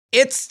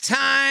It's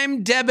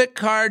time. Debit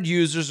card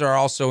users are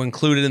also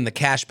included in the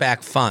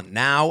cashback fund.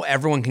 Now,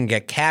 everyone can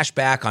get cash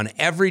back on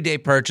everyday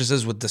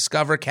purchases with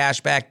Discover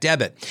Cashback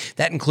Debit.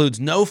 That includes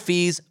no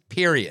fees,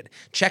 period.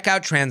 Check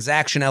out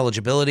transaction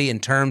eligibility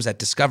and terms at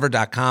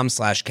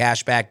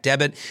discover.com/cashback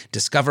debit.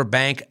 Discover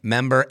Bank,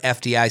 member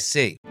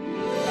FDIC.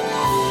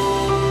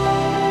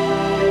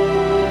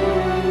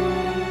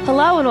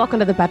 Hello and welcome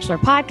to the Bachelor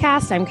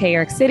Podcast. I'm Kay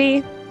York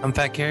City. I'm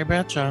Fat Carrie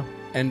Bradshaw.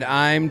 And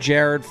I'm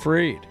Jared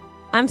Freed.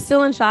 I'm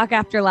still in shock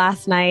after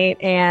last night,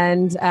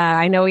 and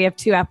I know we have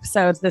 2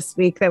 episodes this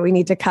week that we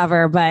need to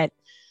cover, but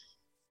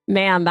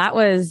man, that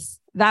was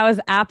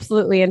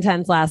absolutely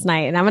intense last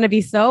night, and I'm going to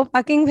be so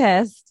fucking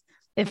pissed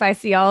if I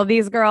see all of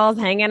these girls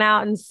hanging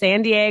out in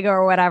San Diego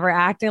or whatever,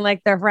 acting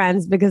like they're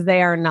friends because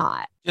they are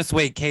not. Just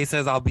wait. Kay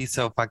says I'll be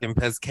so fucking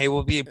pissed. Kay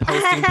will be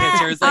posting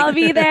pictures. I'll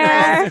be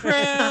there.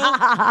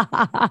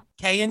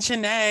 Kay and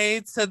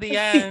Shanae to the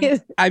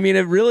end. I mean,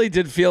 it really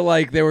did feel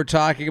like they were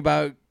talking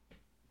about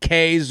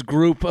Kay's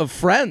group of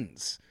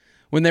friends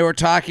when they were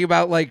talking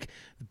about like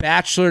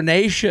Bachelor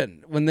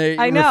Nation, when they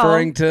were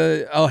referring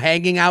to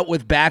hanging out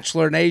with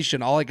Bachelor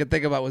Nation. All I could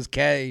think about was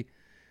Kay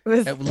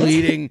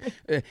leading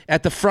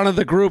at the front of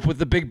the group with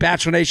the big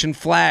Bachelor Nation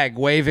flag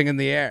waving in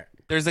the air.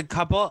 There's a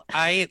couple.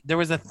 There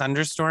was a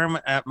thunderstorm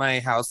at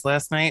my house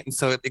last night, and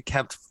so it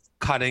kept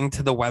cutting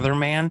to the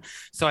weatherman.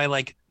 So I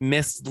like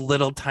missed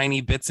little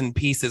tiny bits and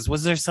pieces.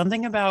 Was there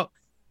something about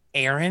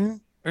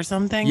Aaron or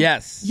something?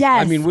 Yes.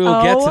 I mean, we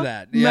will get to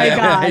that. My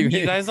God.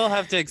 You guys will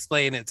have to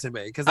explain it to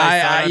me because I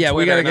saw it on Twitter,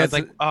 we gotta and get I was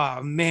like,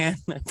 oh man,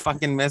 I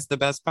fucking missed the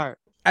best part.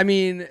 I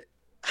mean,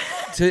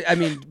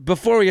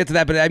 before we get to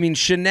that, but I mean,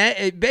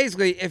 Shanae,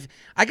 basically, if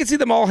I could see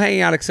them all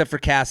hanging out except for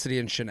Cassidy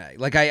and Shanae.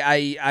 Like,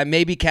 I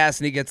maybe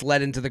Cassidy gets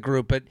let into the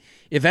group, but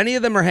if any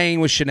of them are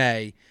hanging with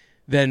Shanae,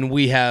 then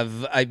we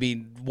have, I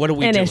mean, what are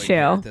we doing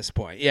here at this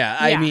point? Yeah,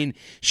 I mean,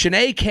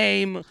 Shanae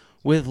came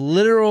with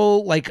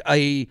literal,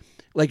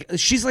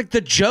 she's like the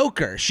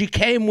Joker. She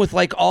came with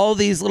like all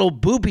these little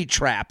booby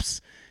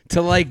traps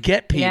to like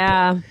get people.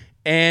 Yeah.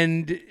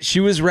 And she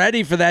was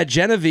ready for that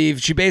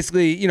Genevieve. She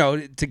basically,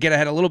 to get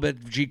ahead a little bit,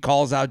 she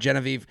calls out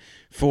Genevieve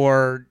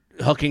for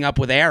hooking up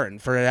with Aaron,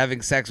 for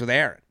having sex with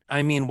Aaron.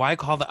 I mean, why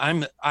call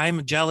that?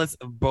 I'm jealous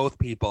of both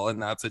people in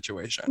that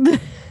situation.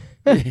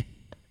 I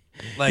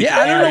don't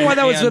know why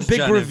that was a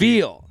big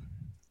reveal,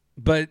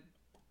 but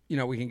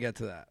we can get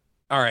to that.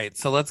 All right,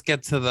 so let's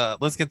get to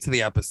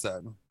the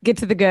episode. Get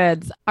to the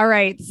goods. All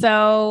right,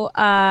 so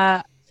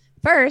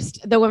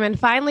first, the women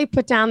finally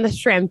put down the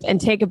shrimp and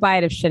take a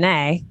bite of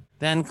Shanae.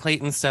 Then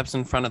Clayton steps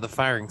in front of the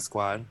firing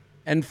squad.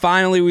 And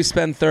finally, we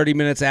spend 30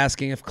 minutes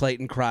asking if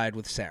Clayton cried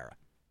with Sarah.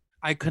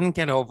 I couldn't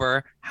get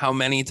over how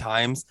many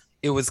times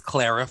it was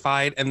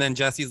clarified. And then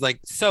Jesse's like,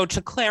 so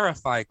to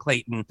clarify,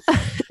 Clayton,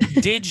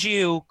 did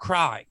you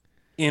cry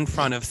in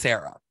front of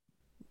Sarah?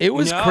 It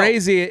was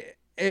crazy.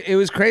 It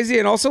was crazy.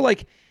 And also,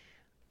 like,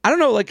 I don't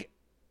know, like,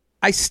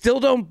 I still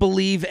don't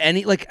believe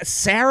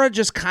Sarah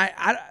just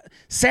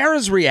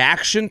Sarah's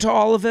reaction to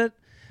all of it.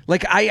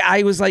 Like,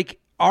 I was like,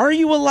 are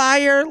you a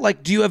liar?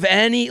 Like, do you have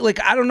any,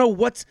 like, I don't know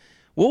what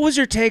was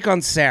your take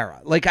on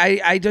Sarah? Like,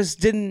 I just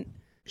didn't,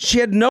 she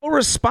had no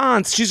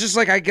response. She's just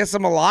like, I guess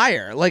I'm a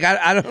liar. Like,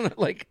 I don't know.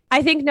 Like,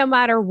 I think no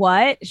matter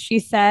what she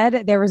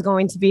said, there was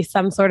going to be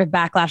some sort of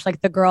backlash.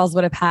 Like the girls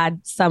would have had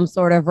some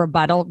sort of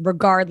rebuttal,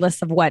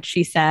 regardless of what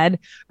she said,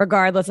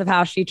 regardless of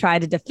how she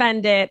tried to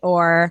defend it,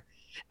 or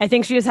I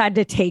think she just had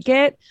to take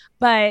it.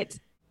 But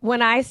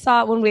when I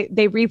saw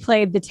they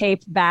replayed the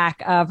tape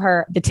back of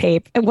the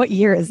tape, and what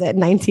year is it?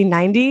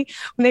 1990?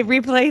 When they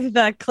replayed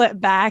the clip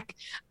back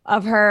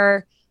of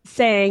her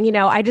saying,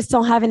 I just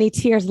don't have any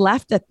tears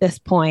left at this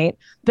point,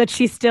 but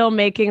she's still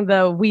making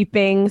the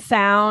weeping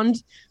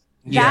sound.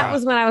 That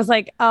was when I was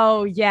like,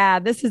 oh yeah,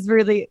 this is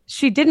really,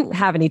 she didn't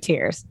have any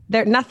tears.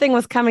 Nothing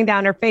was coming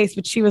down her face,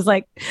 but she was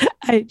like,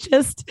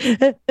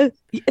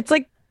 it's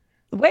like,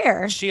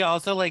 where? She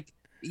also like,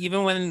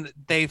 even when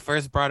they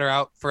first brought her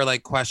out for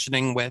like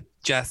questioning with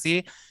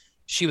Jesse,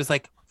 she was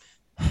like,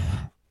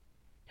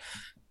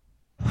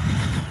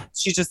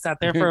 she just sat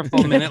there for a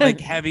full minute, like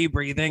heavy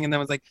breathing. And then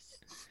was like,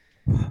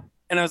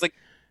 and I was like,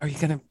 are you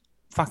going to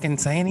fucking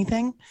say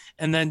anything?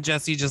 And then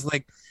Jesse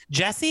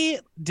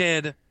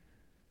did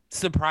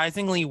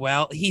surprisingly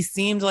well. He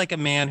seemed like a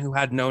man who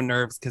had no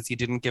nerves because he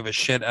didn't give a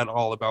shit at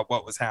all about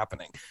what was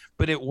happening.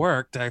 But it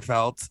worked, I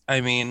felt.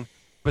 I mean,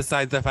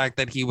 besides the fact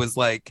that he was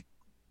like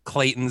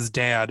Clayton's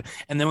dad.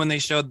 And then when they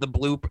showed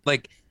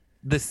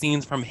the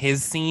scenes from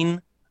his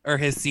scene or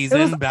his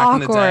season back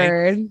awkward. In the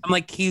day, I'm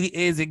like, he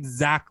is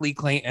exactly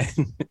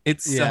Clayton.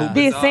 It's so bizarre.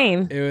 The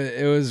same.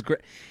 It was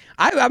great.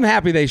 I'm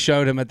happy they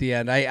showed him at the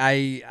end.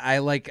 It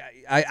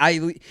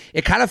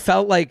kind of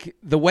felt like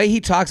the way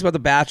he talks about The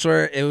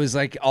Bachelor, it was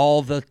like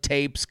all the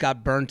tapes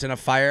got burnt in a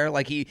fire.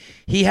 Like he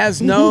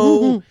has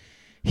no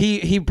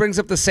he brings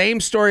up the same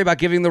story about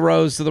giving the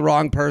rose to the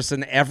wrong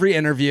person every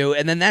interview,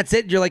 and then that's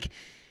it. You're like,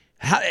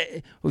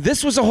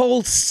 this was a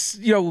whole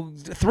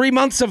 3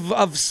 months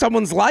of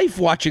someone's life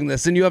watching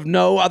this, and you have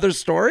no other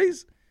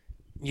stories.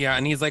 Yeah,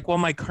 and he's like, well,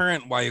 my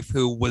current wife,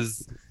 who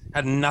was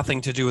had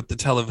nothing to do with the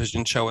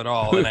television show at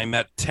all, and I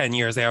met 10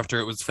 years after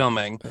it was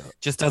filming.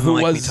 Just doesn't Who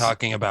like me was-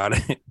 talking about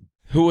it.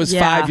 Who was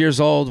Yeah. 5 years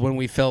old when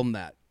we filmed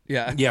that?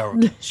 Yeah. Yeah,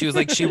 she was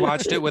like, she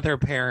watched it with her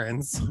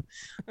parents.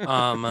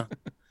 All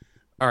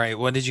right,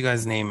 what did you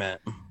guys name it?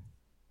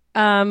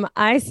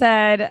 I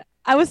said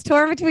I was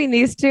torn between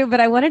these two, but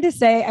I wanted to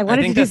say I wanted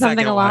to think do the something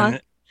second along. one.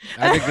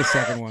 I think the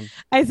second one.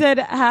 I said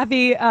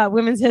Happy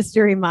Women's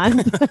History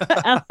Month.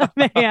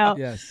 LMAO.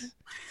 Yes.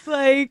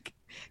 Like,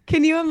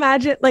 can you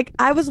imagine? Like,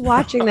 I was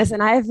watching this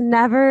and I have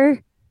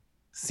never.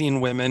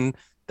 Seen women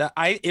that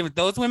if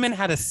those women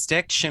had a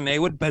stick, Shanae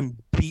would have been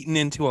beaten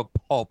into a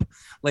pulp.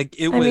 Like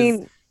it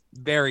was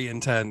very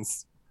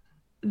intense.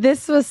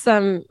 This was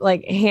some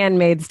like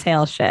Handmaid's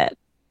Tale shit.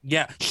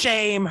 Yeah,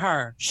 shame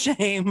her.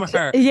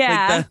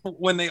 Yeah. Like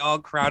when they all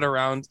crowd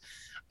around,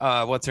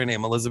 what's her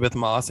name, Elizabeth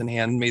Moss and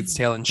Handmaid's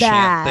Tale, and Bad.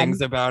 chant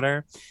things about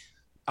her.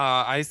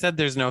 I said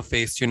there's no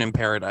Facetune in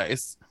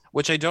paradise,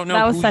 which I don't know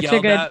That was who such a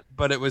yelled good- at,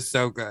 but it was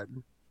so good.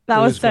 That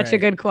It was was such a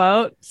great. good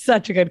quote.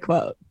 Such a good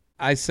quote.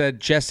 I said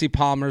Jesse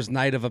Palmer's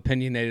Night of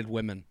Opinionated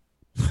Women.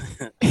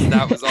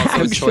 That was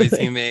also a choice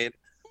Actually. he made.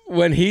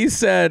 When he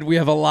said we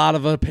have a lot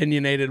of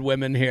opinionated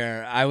women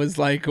here, I was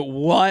like,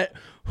 what?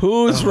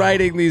 Who's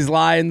writing these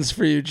lines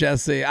for you,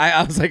 Jesse?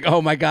 I was like,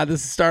 oh my God,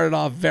 this started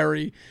off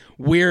very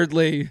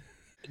weirdly.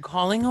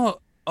 Calling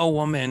a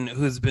woman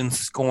who's been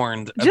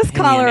scorned, Just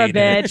call her a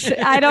opinionated.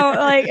 bitch. I don't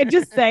like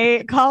just say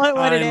it. Call it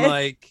what it I'm is.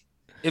 like,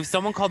 if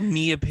someone called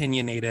me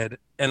opinionated,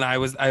 and I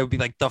would be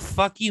like, the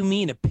fuck you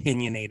mean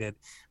opinionated?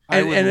 I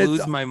And- would and it's-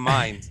 lose my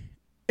mind.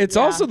 It's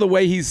Yeah. also the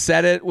way he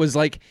said it was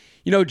like,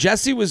 you know,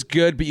 Jesse was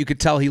good, but you could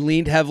tell he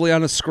leaned heavily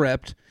on a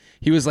script.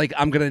 He was like,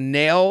 I'm going to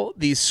nail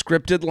these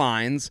scripted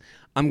lines.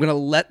 I'm going to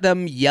let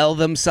them yell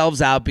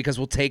themselves out because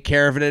we'll take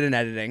care of it in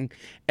editing.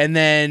 And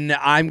then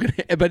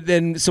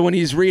so when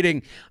he's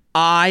reading,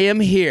 I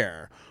am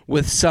here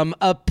with some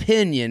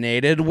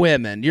opinionated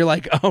women. You're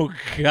like, oh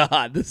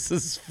God, this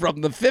is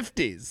from the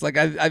 50s. Like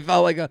I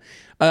felt like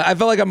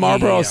a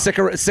Marlboro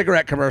Yeah.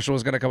 cigarette commercial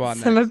was going to come on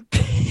Some next.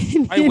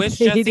 I wish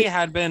Jesse opinionated-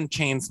 had been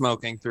chain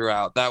smoking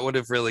throughout. That would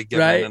have really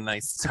given Right? it a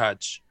nice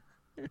touch.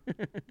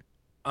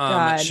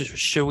 God.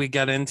 Should we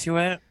get into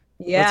it?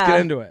 Yeah. Let's get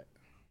into it.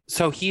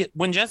 So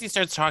when Jesse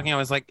starts talking, I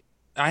was like,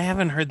 I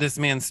haven't heard this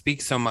man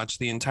speak so much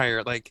the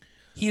entire, like,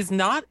 he's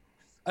not,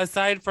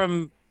 aside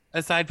from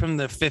the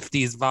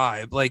 50s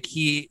vibe, like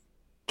he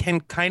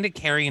can kind of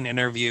carry an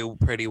interview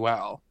pretty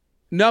well.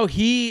 No,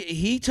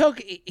 he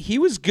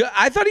was good.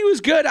 I thought he was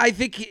good. I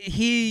think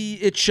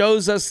it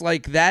shows us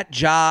like that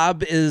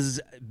job is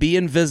be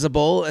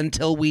invisible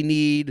until we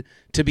need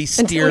to be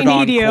steered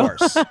on need you.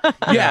 course.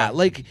 Yeah,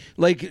 like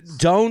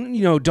don't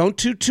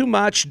do too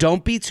much,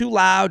 don't be too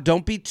loud,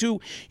 don't be too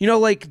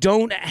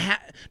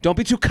don't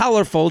be too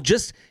colorful.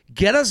 Just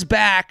get us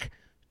back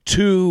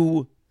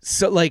to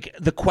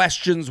the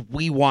questions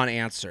we want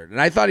answered. And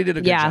I thought he did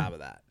a good job of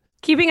that.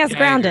 Keeping us Yeah, I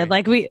grounded,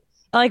 agree.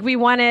 like we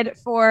wanted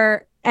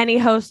for any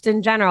host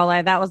in general.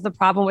 Like that was the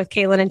problem with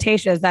Caitlin and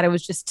Tasha, is that it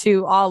was just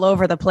too all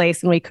over the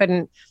place and we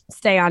couldn't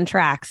stay on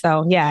track.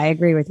 So yeah, I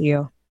agree with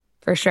you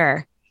for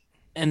sure.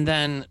 And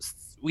then,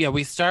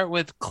 we start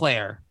with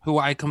Claire, who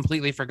I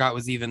completely forgot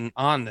was even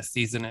on this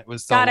season. It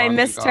was so God, I long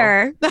missed ago.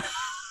 her.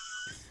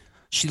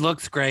 She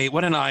looks great.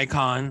 What an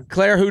icon.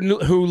 Claire,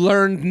 who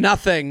learned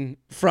nothing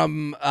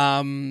from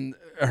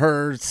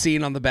her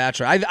scene on The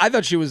Bachelor. I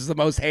thought she was the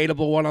most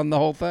hateable one on the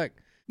whole thing.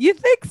 You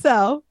think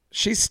so?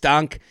 She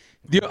stunk.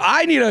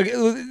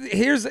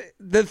 Here's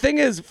the thing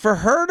is, for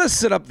her to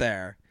sit up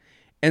there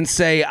and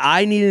say,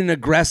 I need an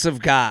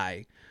aggressive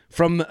guy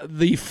from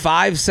the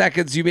 5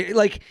 seconds you made,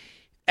 like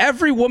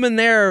every woman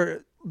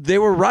there, they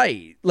were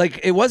right. Like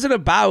it wasn't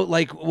about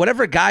like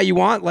whatever guy you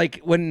want. Like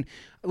when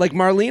like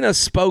Marlena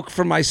spoke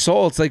from my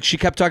soul, it's like she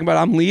kept talking about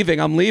I'm leaving.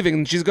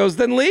 And she goes,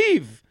 then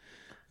leave.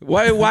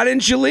 Why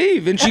didn't you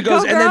leave? And she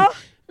goes, Go, and then girl.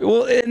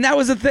 well, and that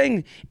was the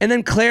thing. And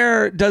then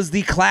Claire does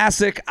the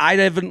classic, I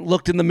haven't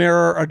looked in the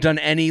mirror or done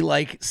any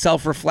like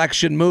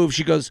self-reflection move.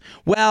 She goes,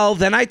 well,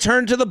 then I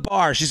turned to the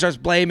bar. She starts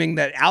blaming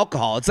that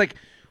alcohol. It's like,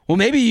 well,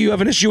 maybe you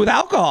have an issue with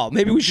alcohol.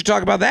 Maybe we should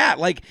talk about that.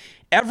 Like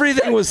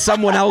everything was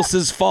someone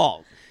else's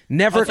fault.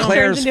 Never Also,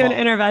 Claire's Turns into fault. an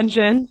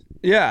intervention.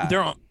 Yeah.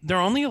 They're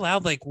only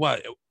allowed like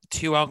what,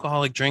 2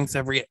 alcoholic drinks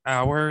every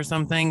hour or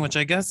something, which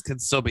I guess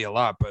could still be a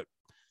lot, but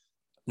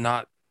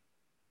not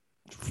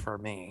for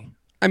me.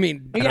 I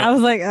mean, Yeah, I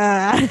was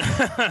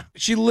like,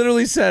 she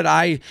literally said,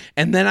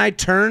 and then I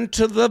turned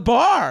to the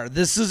bar.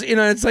 This is,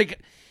 it's like,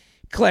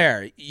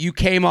 Claire, you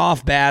came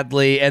off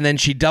badly, and then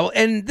she doubled.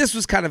 And this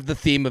was kind of the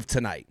theme of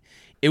tonight.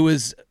 It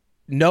was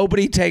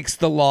nobody takes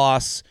the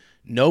loss,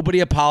 nobody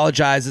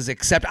apologizes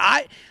except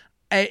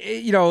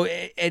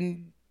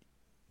and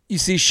you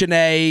see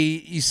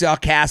Shanae, you saw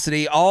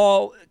Cassidy,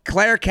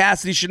 Claire,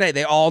 Cassidy, Shanae,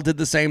 they all did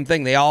the same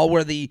thing. They all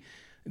were the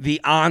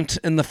aunt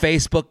in the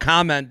Facebook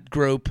comment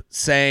group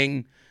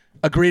saying,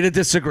 agree to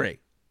disagree.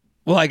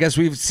 Well, I guess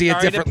we see it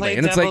Sorry to differently. play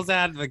And it's devil's like,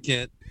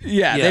 advocate.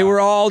 yeah, Yeah. they were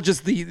all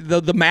just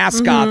the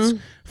mascots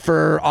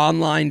for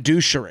online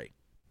douchery.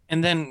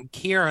 And then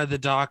Kira, the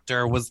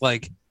doctor, was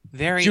like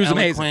Very She was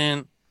eloquent.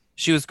 amazing.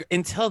 She was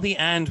until the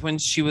end when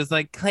she was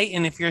like,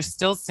 Clayton, if you're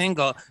still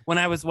single. When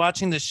I was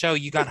watching the show,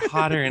 you got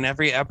hotter in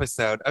every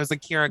episode. I was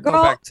like, Kira, go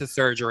Girl. back to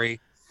surgery.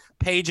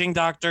 Paging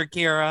Dr.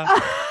 Kira.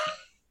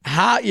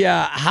 How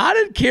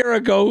did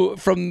Kira go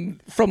from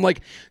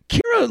like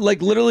Kira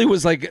like literally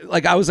was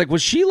like I was like,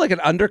 was she like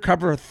an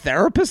undercover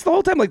therapist the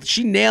whole time? Like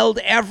she nailed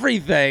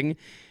everything,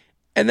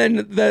 and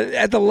then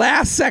at the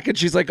last second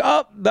she's like,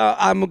 oh no,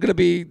 I'm gonna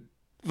be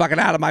fucking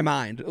out of my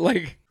mind.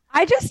 Like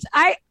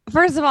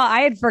First of all,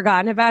 I had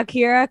forgotten about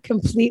Kira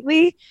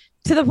completely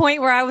to the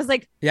point where I was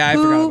like, I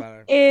forgot who about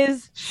her.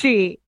 is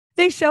she?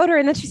 They showed her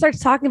and then she starts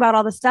talking about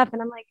all this stuff.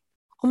 And I'm like,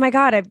 oh my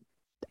God, I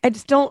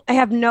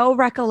have no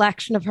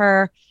recollection of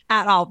her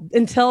at all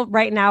until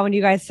right now when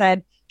you guys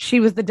said she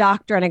was the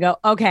doctor. And I go,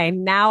 okay,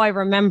 now I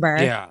remember.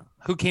 Yeah.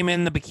 Who came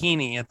in the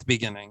bikini at the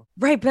beginning.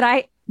 Right. But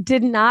I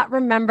did not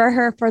remember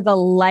her for the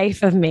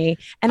life of me.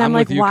 And I'm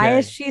like, with you, why Kay.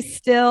 is she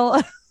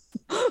still...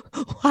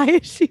 Why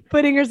is she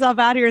putting herself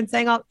out here and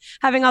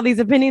having all these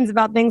opinions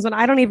about things when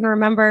I don't even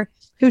remember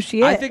who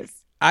she is?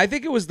 I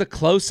think it was the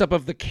close up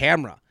of the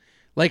camera.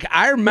 Like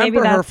I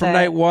remember her from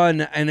night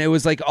one, and it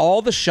was like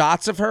all the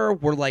shots of her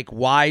were like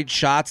wide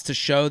shots to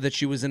show that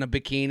she was in a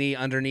bikini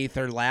underneath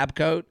her lab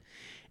coat,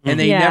 and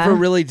they never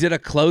really did a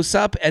close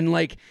up. And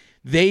like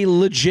they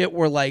legit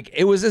were like,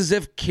 it was as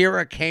if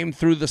Kira came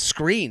through the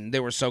screen. They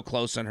were so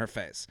close on her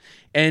face.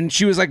 And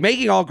she was like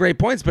making all great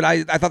points, but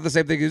I thought the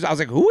same thing. I was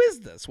like, who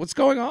is this? What's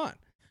going on?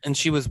 And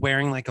she was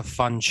wearing like a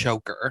fun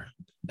choker.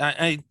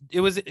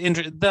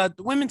 The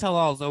Women Tell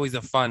All is always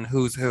a fun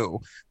who's who,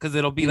 because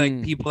it'll be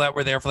like people that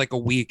were there for like a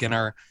week and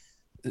are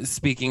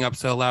speaking up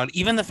so loud.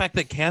 Even the fact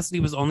that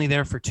Cassidy was only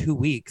there for 2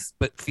 weeks,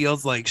 but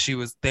feels like she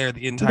was there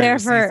the entire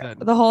season.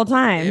 The whole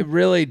time. It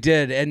really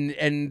did.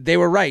 And they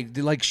were right.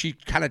 Like she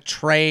kind of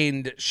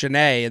trained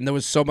Shanae, and there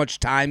was so much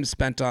time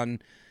spent on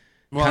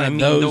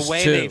the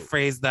way two. they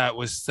phrased that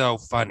was so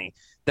funny.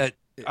 That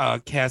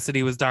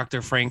Cassidy was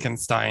Dr.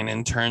 Frankenstein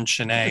and turned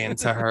Shanae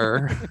into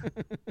her.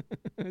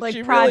 Like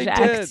she project.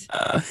 Really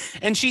did.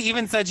 And she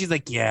even said, she's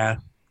like, yeah.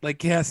 Like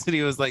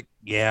Cassidy was like,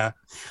 yeah.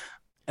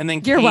 And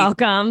then you're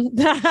welcome.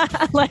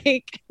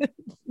 Like,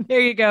 there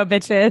you go,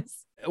 bitches.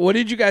 What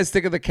did you guys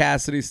think of the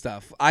Cassidy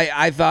stuff?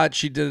 I thought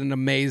she did an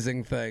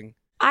amazing thing.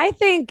 I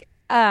think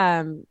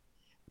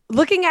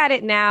looking at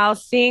it now,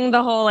 seeing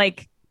the whole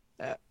like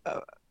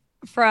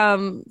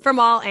from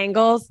all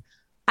angles,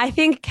 I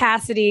think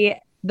Cassidy,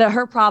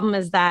 her problem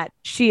is that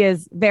she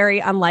is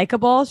very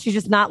unlikable. She's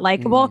just not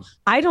likable.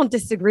 I don't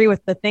disagree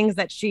with the things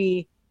that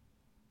she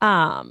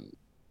her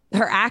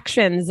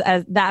actions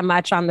as that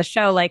much on the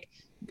show, like,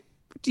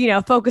 you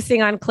know,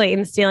 focusing on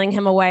Clayton, stealing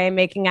him away,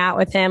 making out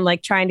with him,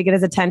 like trying to get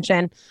his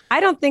attention. I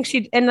don't think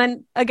and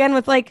then again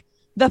with like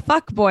the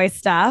fuckboy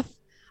stuff,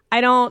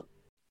 I don't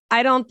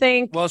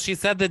think. Well, she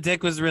said the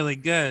dick was really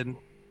good,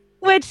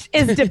 which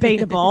is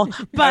debatable,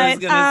 but I was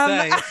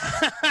gonna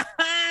say.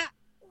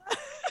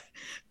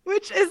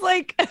 Which is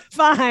like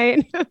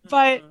fine,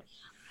 but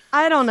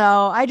I don't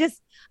know. I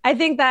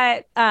think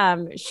that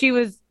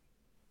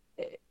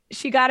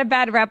she got a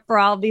bad rep for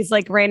all of these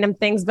like random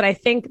things, but I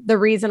think the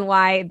reason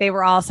why they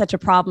were all such a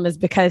problem is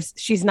because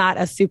she's not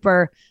a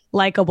super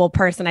likable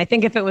person. I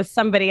think if it was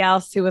somebody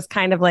else who was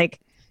kind of like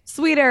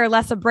sweeter or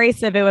less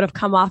abrasive, it would have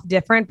come off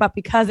different. But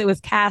because it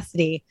was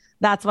Cassidy,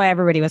 that's why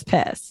everybody was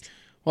pissed.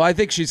 Well, I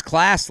think she's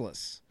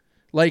classless.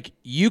 Like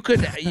you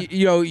could,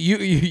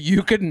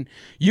 you can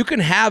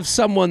have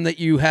someone that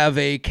you have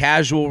a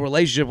casual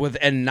relationship with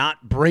and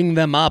not bring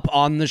them up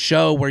on the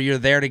show where you're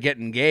there to get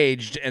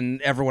engaged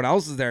and everyone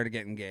else is there to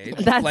get engaged.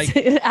 That's like,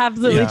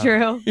 absolutely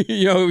true.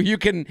 You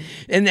can,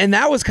 and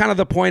that was kind of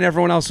the point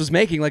everyone else was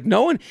making. Like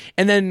no one,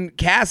 and then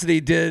Cassidy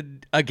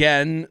did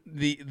again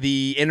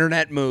the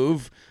internet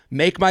move.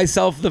 Make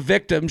myself the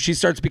victim. She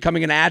starts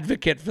becoming an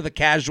advocate for the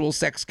casual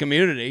sex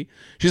community.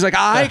 She's like,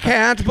 I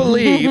can't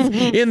believe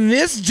in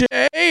this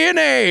day and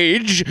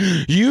age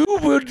you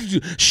would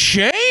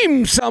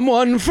shame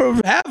someone for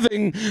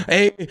having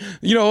a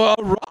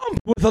romp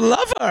with a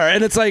lover.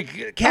 And it's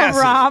like, Cassidy.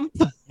 A romp.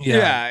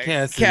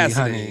 Yeah, Cassidy.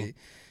 Honey.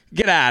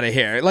 Get out of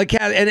here. Like,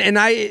 and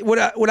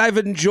what I've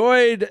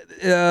enjoyed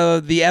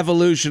the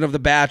evolution of The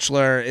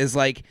Bachelor is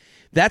like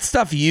that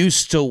stuff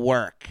used to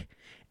work.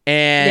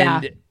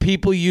 And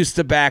people used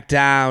to back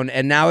down,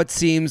 and now it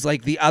seems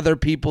like the other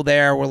people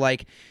there were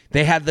like,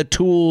 they had the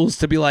tools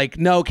to be like,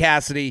 no,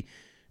 Cassidy,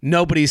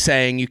 nobody's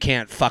saying you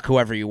can't fuck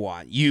whoever you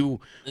want.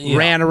 You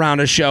ran around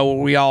a show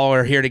where we all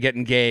are here to get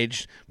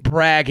engaged,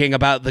 bragging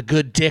about the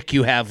good dick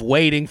you have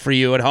waiting for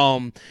you at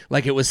home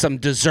like it was some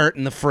dessert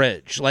in the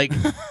fridge. Like,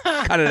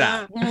 cut it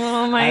out.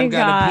 Oh my I've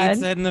got God. a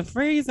pizza in the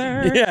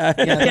freezer. Yeah.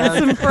 Get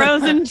some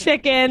frozen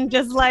chicken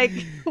just like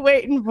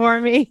waiting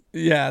for me.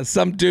 Yeah,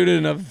 some dude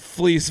in a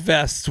fleece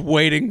vest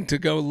waiting to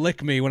go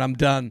lick me when I'm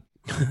done.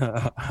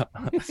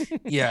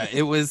 Yeah,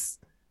 it was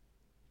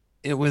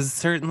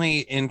certainly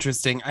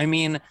interesting. I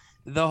mean,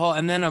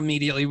 and then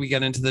immediately we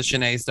get into the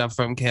Shanae stuff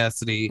from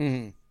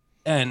Cassidy.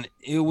 And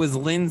it was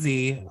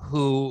Lindsay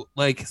who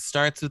like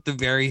starts with the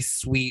very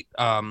sweet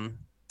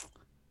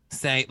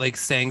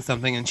saying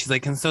something, and she's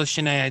like, and so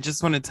Shanae, I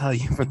just want to tell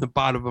you from the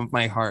bottom of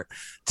my heart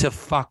to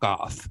fuck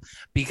off,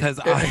 because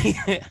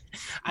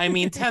I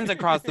mean, tens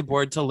across the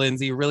board to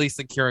Lindsay really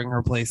securing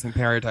her place in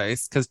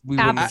paradise, because we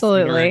wouldn't have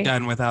seen her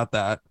again without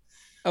that.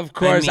 Of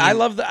course, I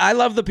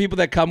love the people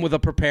that come with a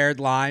prepared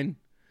line.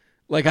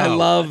 Like I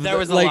love there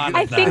was a lot of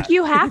I think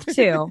you have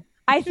to.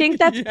 I think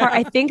that's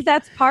I think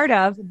that's part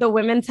of the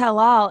Women Tell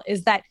All,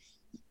 is that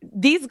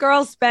these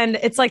girls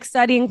it's like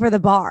studying for the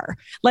bar.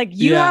 Like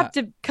you have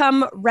to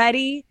come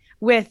ready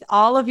with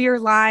all of your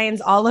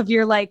lines, all of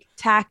your like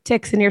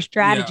tactics and your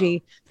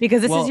strategy,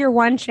 because this is your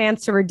one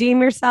chance to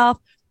redeem yourself,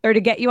 or to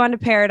get you onto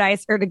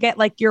Paradise, or to get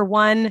like your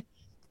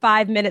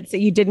 5 minutes that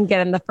you didn't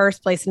get in the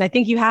first place. And I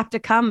think you have to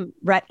come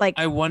like.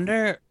 I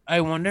wonder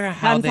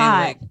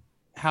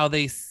how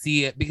they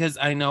see it, because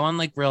I know on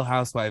like Real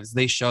Housewives,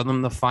 they show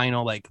them the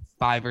final like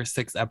 5 or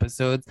 6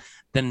 episodes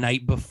the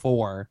night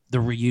before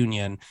the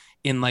reunion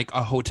in like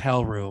a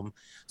hotel room,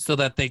 so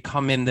that they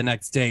come in the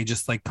next day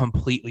just like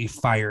completely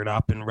fired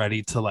up and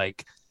ready to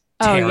like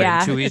tear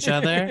into each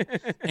other.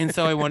 And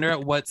so I wonder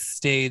at what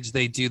stage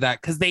they do that,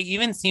 because they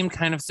even seemed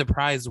kind of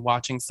surprised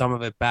watching some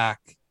of it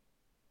back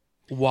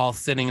while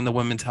sitting in the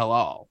Women Tell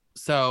All.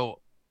 So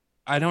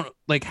I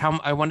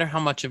wonder how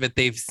much of it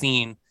they've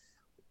seen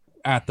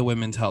at the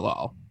Women Tell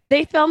All.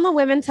 They filmed the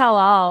Women Tell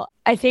All,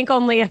 I think,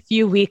 only a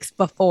few weeks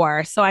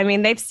before. So, I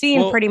mean, they've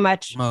seen pretty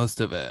much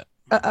most of it.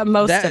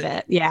 Most of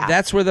it, yeah.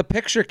 That's where the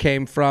picture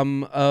came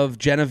from of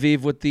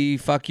Genevieve with the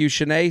 "fuck you,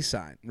 Shanae"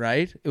 sign,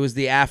 right? It was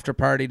the after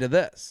party to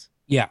this.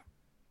 Yeah.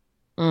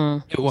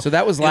 So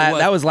that was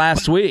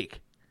last week.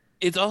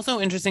 It's also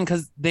interesting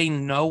because they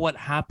know what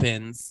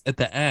happens at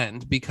the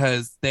end,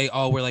 because they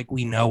all were like,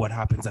 we know what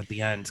happens at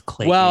the end.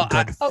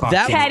 Clayton,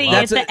 Teddy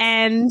at the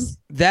end.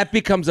 That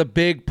becomes a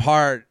big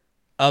part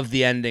of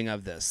the ending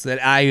of this.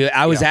 That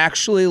I was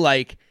actually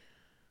like,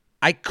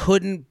 I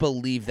couldn't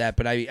believe that,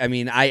 but I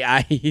mean,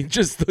 I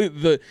just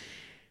we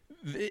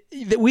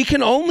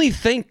can only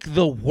think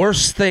the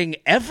worst thing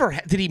ever.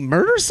 Did he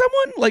murder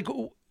someone? Like,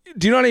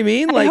 do you know what I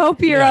mean? Like, I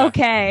hope you're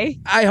okay.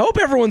 I hope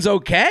everyone's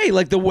okay.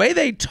 Like the way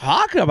they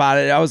talk about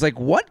it, I was like,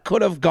 what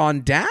could have gone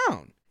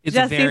down? It's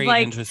very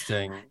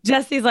interesting.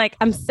 Jesse's like,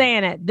 I'm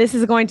saying it. This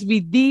is going to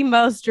be the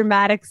most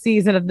dramatic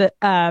season of the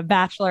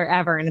Bachelor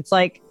ever, and it's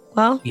like,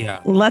 well,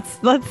 let's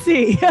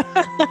see.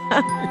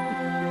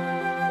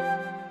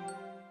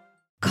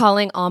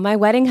 Calling all my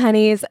wedding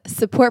honeys.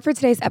 Support for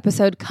today's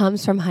episode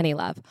comes from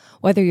Honeylove.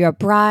 Whether you're a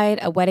bride,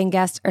 a wedding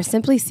guest, or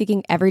simply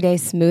seeking everyday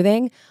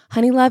smoothing,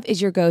 Honeylove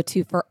is your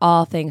go-to for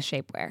all things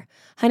shapewear.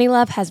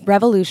 Honeylove has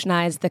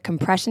revolutionized the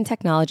compression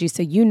technology,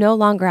 so you no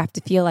longer have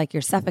to feel like you're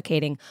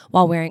suffocating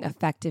while wearing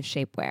effective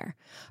shapewear.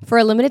 For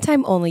a limited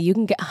time only, you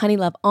can get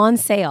Honeylove on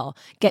sale.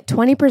 Get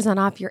 20%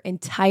 off your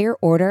entire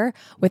order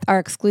with our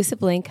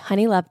exclusive link,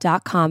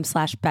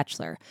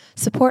 honeylove.com/bachelor.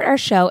 Support our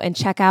show and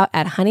check out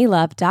at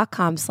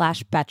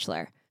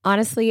honeylove.com/bachelor.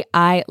 Honestly,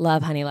 I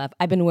love Honeylove.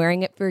 I've been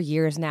wearing it for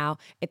years now.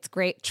 It's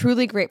great,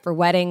 truly great for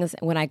weddings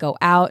when I go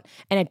out,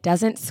 and it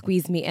doesn't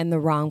squeeze me in the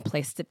wrong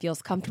place. It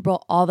feels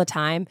comfortable all the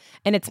time,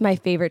 and it's my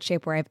favorite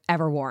shapewear I've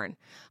ever worn.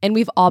 And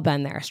we've all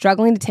been there,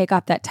 struggling to take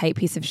off that tight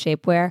piece of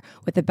shapewear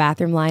with the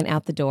bathroom line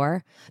out the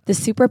door. The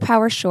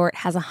Superpower Short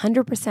has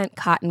 100%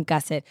 cotton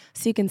gusset,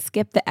 so you can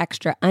skip the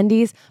extra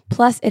undies.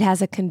 Plus, it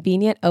has a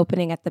convenient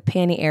opening at the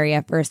panty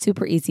area for a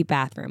super easy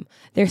bathroom.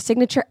 Their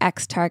signature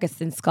X targets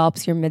and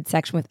sculpts your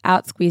midsection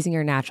without squeezing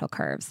your natural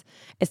curves.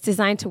 It's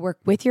designed to work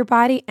with your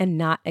body and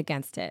not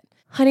against it.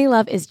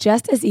 Honeylove is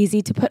just as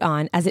easy to put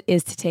on as it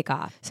is to take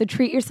off. So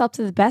treat yourself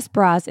to the best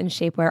bras and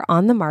shapewear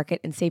on the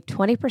market and save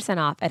 20%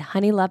 off at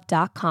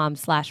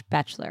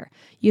honeylove.com/bachelor.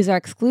 Use our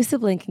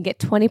exclusive link and get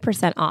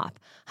 20% off.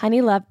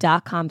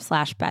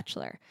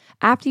 honeylove.com/bachelor.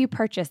 After you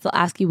purchase, they'll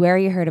ask you where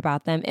you heard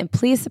about them, and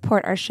please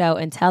support our show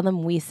and tell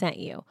them we sent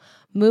you.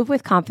 Move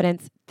with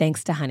confidence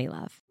thanks to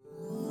Honeylove.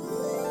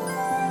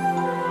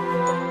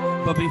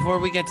 But before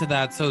we get to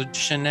that, so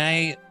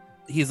Shanae,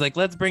 he's like,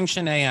 let's bring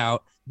Shanae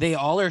out. They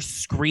all are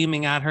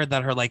screaming at her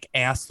that her like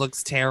ass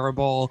looks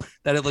terrible,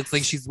 that it looks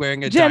like she's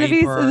wearing a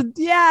diaper.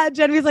 Yeah,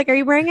 Genevieve's like, are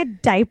you wearing a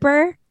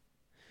diaper?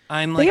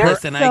 I'm like,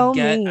 listen, so I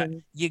get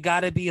you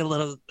got to be a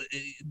little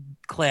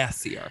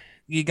classier.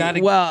 You got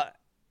to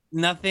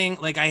nothing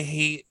like I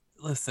hate.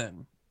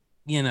 Listen,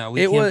 you know,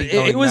 we can't be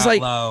going that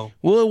like low.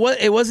 Well,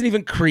 it wasn't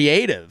even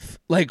creative.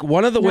 Like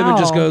one of the women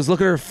just goes,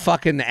 "Look at her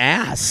fucking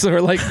ass,"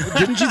 or like,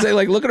 didn't she say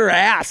like, "Look at her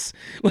ass"?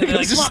 Like,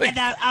 look at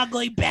that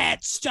ugly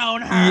bitch,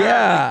 stone her.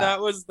 Yeah, like,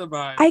 that was the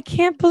vibe. I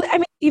can't believe. I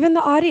mean, even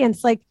the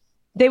audience, like,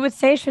 they would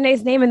say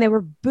Shanae's name and they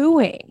were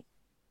booing.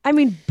 I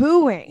mean,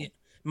 booing.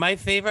 My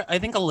favorite, I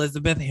think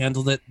Elizabeth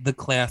handled it the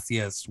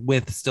classiest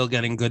with still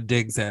getting good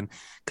digs in,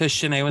 because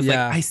Shanae was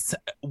like,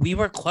 we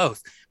were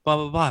close, blah,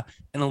 blah, blah.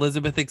 And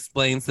Elizabeth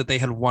explains that they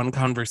had one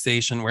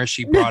conversation where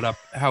she brought up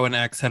how an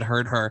ex had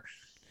hurt her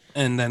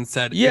and then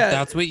said, if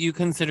that's what you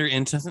consider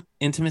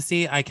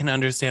intimacy, I can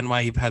understand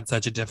why you've had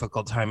such a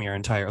difficult time your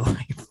entire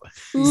life.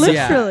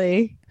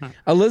 Literally.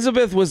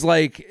 Elizabeth was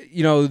like,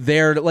 you know,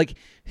 there, like,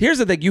 here's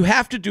the thing. You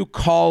have to do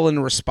call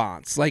and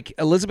response. Like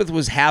Elizabeth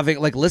was having,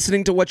 like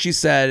listening to what she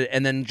said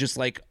and then just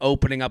like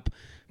opening up,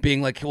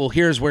 being like, well,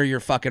 here's where you're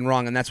fucking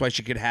wrong. And that's why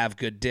she could have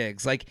good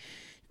digs.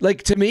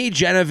 Like to me,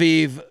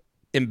 Genevieve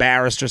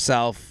embarrassed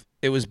herself.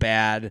 It was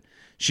bad.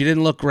 She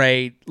didn't look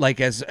great, like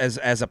as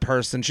a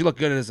person. She looked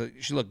good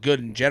she looked good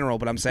in general,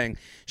 but I'm saying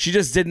she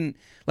just didn't,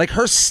 like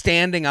her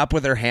standing up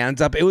with her hands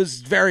up. It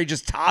was very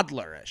just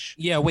toddlerish.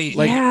 Yeah, wait,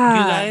 like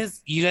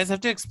you guys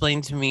have to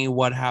explain to me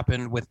what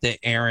happened with the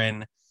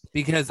Aaron,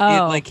 because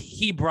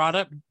he brought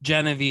up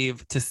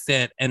Genevieve to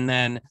sit, and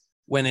then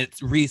when it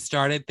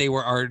restarted, they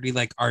were already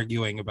like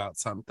arguing about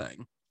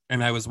something,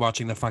 and I was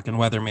watching the fucking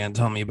weatherman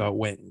tell me about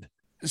wind.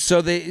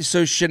 So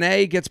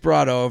Shanae gets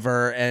brought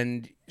over,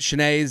 and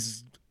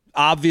Shanae's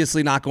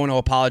obviously not going to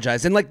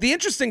apologize. And like the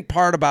interesting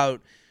part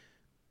about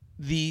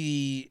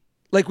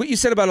like what you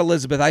said about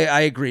Elizabeth,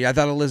 I agree. I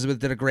thought Elizabeth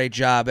did a great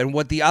job. And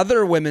what the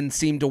other women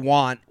seemed to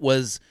want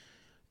was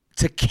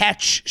to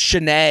catch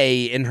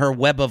Shanae in her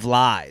web of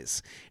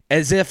lies,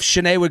 as if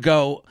Shanae would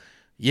go,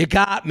 "You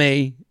got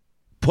me,"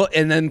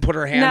 and then put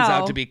her hands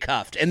out to be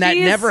cuffed. And that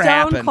never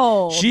happened.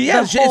 Cold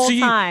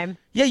time.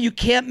 Yeah, you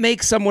can't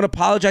make someone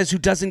apologize who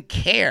doesn't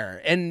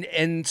care.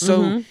 And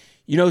so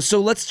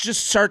so let's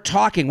just start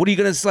talking. What are you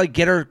going to like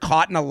get her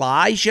caught in a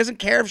lie? She doesn't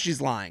care if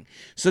she's lying.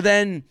 So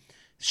then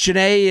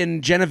Shanae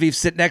and Genevieve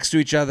sit next to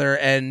each other,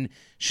 and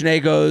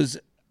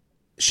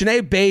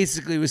Shanae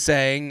basically was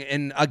saying,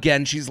 and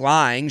again, she's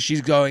lying.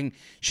 She's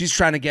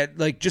trying to get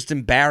like just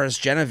embarrass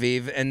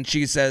Genevieve. And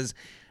she says,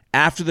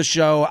 after the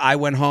show, I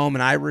went home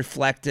and I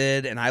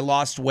reflected and I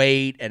lost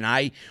weight and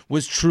I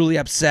was truly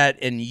upset.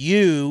 And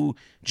you,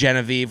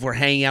 Genevieve, were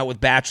hanging out with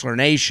Bachelor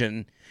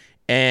Nation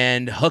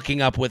and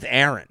hooking up with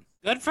Aaron.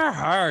 Good for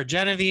her,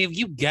 Genevieve.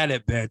 You get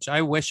it, bitch.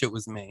 I wish it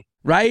was me.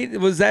 Right?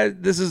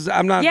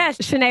 I'm not. Yeah,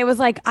 Shanae was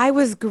like, I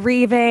was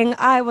grieving.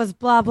 I was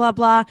blah, blah,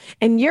 blah.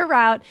 And you're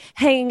out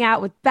hanging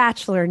out with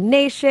Bachelor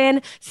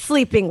Nation,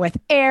 sleeping with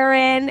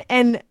Aaron.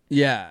 And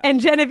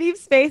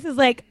Genevieve's face is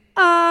like,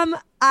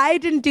 I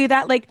didn't do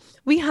that. Like,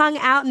 we hung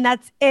out and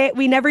that's it.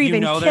 We never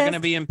even kissed. They're going to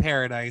be in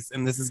paradise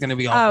and this is going to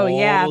be a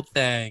whole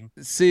thing.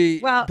 See,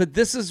 but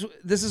this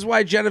is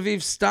why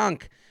Genevieve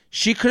stunk.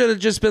 She could have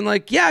just been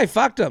like, yeah, I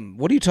fucked him.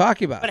 What are you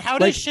talking about? But how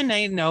does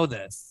Shanae know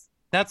this?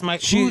 That's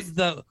who's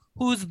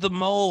the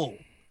mole?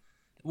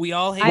 We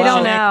all hate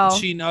don't know.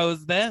 She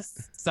knows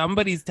this.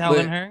 Somebody's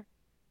telling her.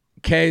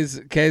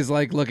 Kay's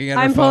like looking at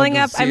her I'm phone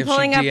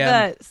pulling up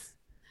the.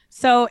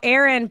 So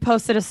Aaron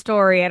posted a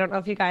story. I don't know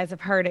if you guys have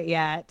heard it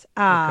yet.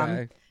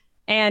 Okay.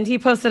 And he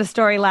posted a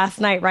story last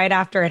night right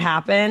after it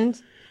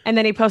happened. And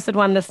then he posted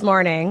one this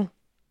morning.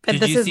 But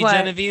Did you see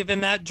Genevieve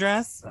in that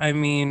dress? I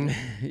mean,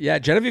 yeah,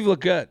 Genevieve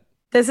looked good.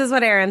 This is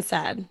what Aaron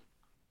said.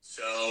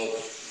 So,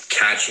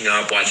 catching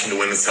up, watching the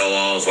Women's Tell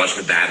Alls,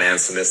 watching the Batman,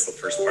 so this is the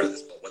first part of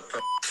this, but what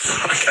the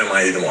fuck am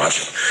I even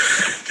watching?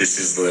 This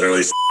is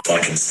literally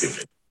fucking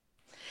stupid.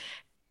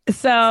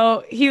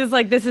 So, he was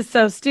like, this is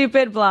so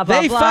stupid, blah,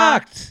 blah, blah.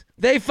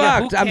 They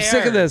fucked. I'm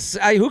sick of this.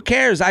 Who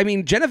cares? I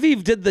mean,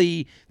 Genevieve did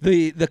the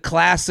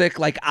classic,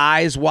 like,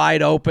 eyes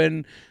wide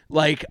open,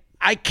 like,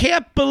 I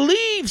can't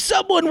believe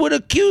someone would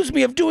accuse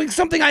me of doing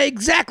something I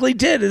exactly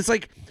did. It's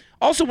like,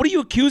 also, what are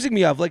you accusing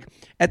me of? Like,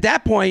 at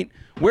that point,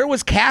 where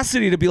was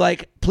Cassidy to be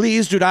like,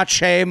 please do not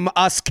shame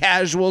us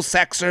casual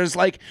sexers?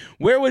 Like,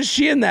 where was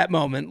she in that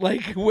moment?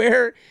 Like,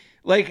 where,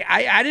 like,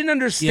 I didn't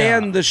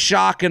understand the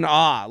shock and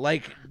awe.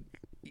 Like,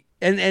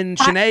 and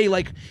Shanae,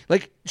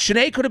 like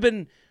Shanae could have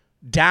been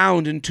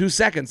downed in 2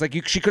 seconds. Like,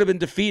 she could have been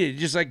defeated.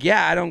 Just like,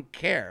 yeah, I don't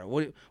care.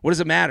 What does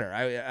it matter?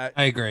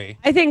 I agree.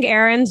 I think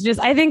Aaron's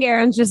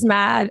just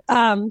mad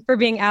for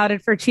being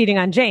outed for cheating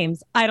on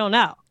James. I don't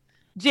know.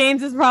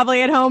 James is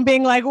probably at home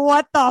being like,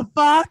 what the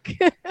fuck?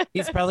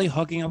 He's probably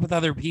hooking up with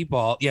other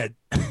people. Yeah.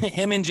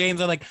 Him and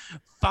James are like,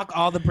 fuck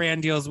all the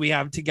brand deals we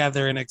have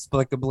together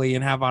inexplicably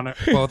and have on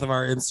both of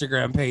our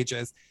Instagram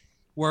pages.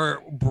 We're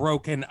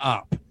broken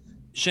up.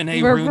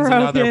 Shanae ruins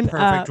another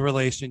perfect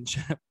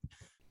relationship.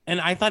 And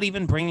I thought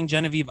even bringing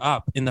Genevieve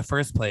up in the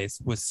first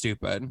place was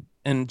stupid.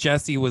 And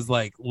Jesse was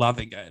like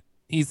loving it.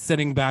 He's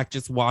sitting back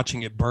just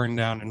watching it burn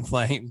down in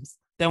flames.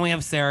 Then we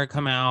have Sarah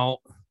come out,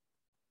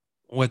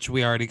 which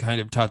we already kind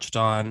of touched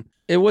on.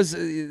 It was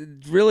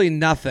really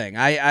nothing.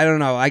 I don't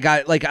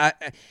know.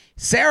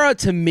 Sarah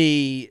to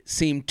me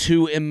seemed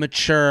too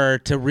immature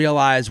to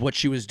realize what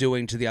she was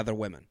doing to the other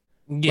women.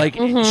 Yeah. Like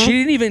she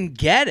didn't even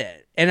get it.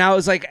 And I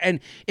was like, and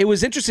it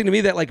was interesting to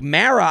me that like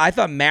I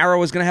thought Mara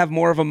was going to have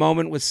more of a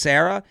moment with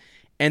Sarah,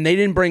 and they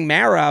didn't bring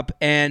Mara up.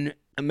 And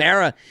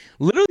Mara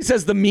literally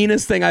says the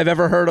meanest thing I've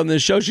ever heard on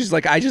this show. She's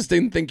like, I just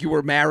didn't think you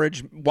were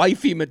marriage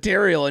wifey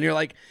material. And you're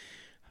like,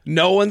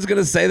 no one's going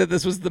to say that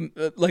this was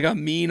like a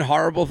mean,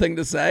 horrible thing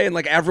to say. And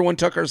like everyone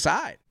took her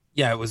side.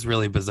 Yeah, it was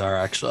really bizarre,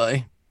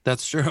 actually.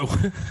 That's true.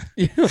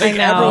 Like, I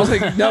know. Everyone's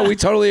like, no, we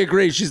totally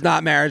agree. She's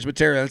not marriage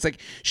material. It's like,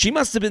 she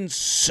must have been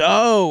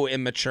so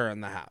immature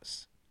in the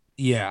house.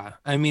 Yeah.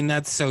 I mean,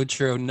 that's so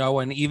true. No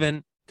one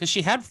even, because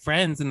she had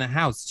friends in the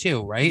house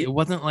too, right? It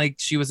wasn't like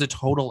she was a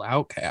total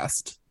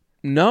outcast.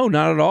 No,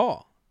 not at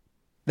all.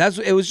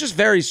 It was just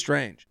very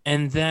strange.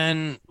 And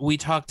then we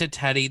talked to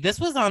Teddy. This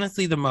was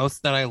honestly the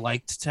most that I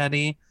liked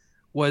Teddy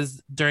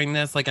was during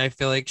this. Like, I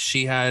feel like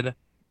she had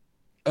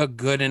a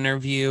good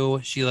interview.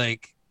 She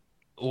like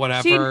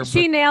whatever.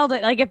 She nailed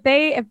it. Like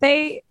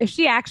if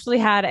she actually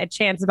had a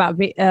chance about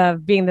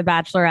being the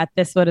Bachelorette,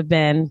 this would have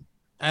been.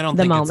 I don't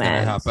the think moment. it's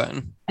gonna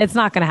happen. It's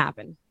not gonna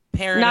happen.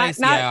 Paradise,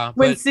 not yeah.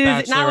 when but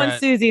Susie, not when Bachelorette-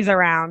 Susie's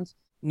around.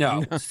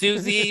 No,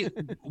 Susie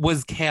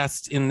was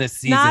cast in this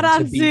season. Not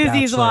on to be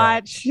Susie's Bachelorette.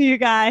 watch, you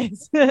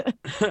guys.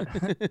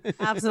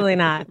 Absolutely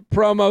not.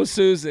 Promo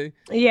Susie.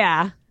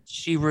 Yeah.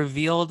 She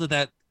revealed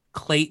that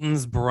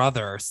Clayton's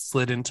brother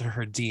slid into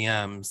her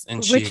DMs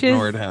and she Which is-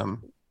 ignored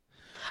him.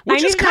 Which I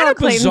is need to know kind what of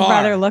Clayton's bizarre.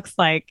 brother looks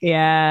like.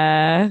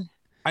 Yeah.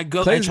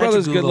 Clayton's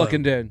brother's a good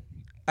looking dude.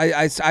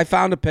 I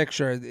found a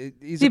picture.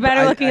 Is he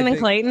better looking than think,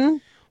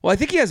 Clayton? Well, I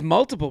think he has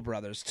multiple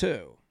brothers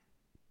too.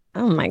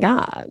 Oh my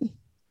God.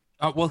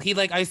 Well, he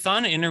I saw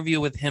an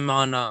interview with him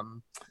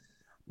on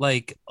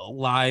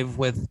live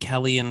with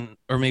Kelly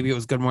or maybe it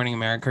was Good Morning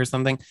America or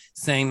something,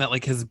 saying that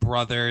like his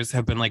brothers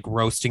have been like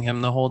roasting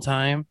him the whole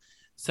time.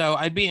 So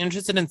I'd be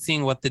interested in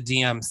seeing what the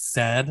DM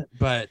said,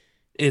 but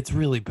it's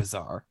really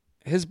bizarre.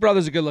 His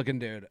brother's a good looking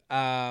dude.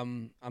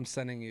 I'm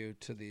sending you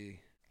to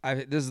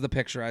this is the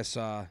picture I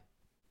saw.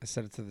 I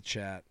sent it to the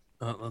chat.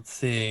 Let's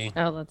see.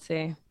 Oh, let's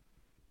see.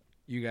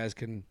 You guys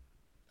can.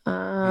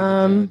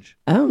 Oh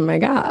my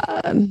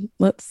God.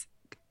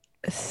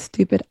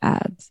 Stupid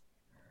ads.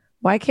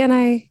 Why can't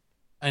I?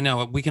 I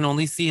know we can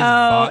only see his.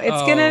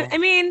 I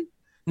mean.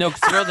 No,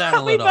 scroll down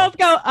a we little. both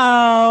go,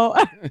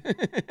 oh.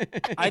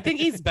 I think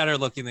he's better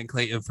looking than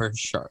Clayton for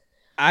sure.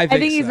 I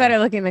think he's so. better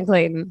looking than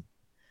Clayton.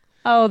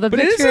 Oh, the But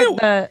picture isn't of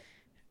the.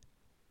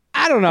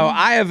 I don't know.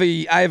 I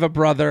have a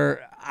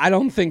brother. I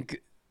don't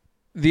think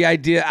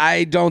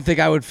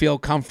I would feel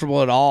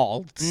comfortable at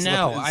all.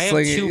 No, I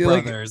have two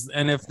brothers,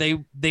 and if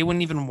they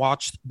wouldn't even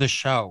watch the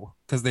show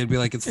because they'd be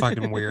like, it's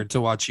fucking weird to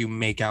watch you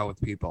make out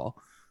with people.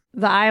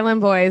 The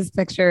Island Boys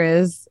picture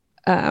is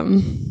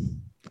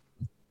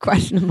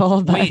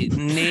questionable. But... Wait,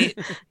 Nate.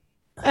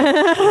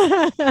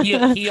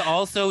 he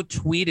also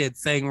tweeted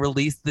saying,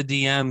 "Release the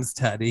DMs,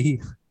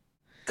 Teddy,"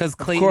 because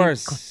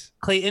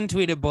Clayton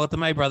tweeted, "Both of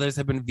my brothers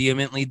have been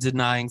vehemently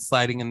denying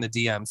sliding in the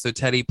DMs. So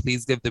Teddy,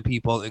 please give the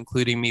people,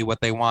 including me,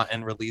 what they want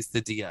and release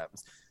the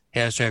DMs."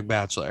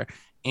 #Bachelor.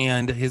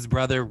 And his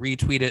brother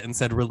retweeted and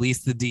said,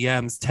 "Release the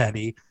DMs,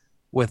 Teddy,"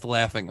 with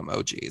laughing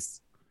emojis.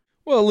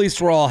 Well, at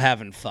least we're all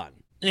having fun.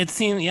 It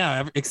seemed,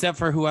 yeah, except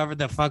for whoever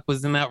the fuck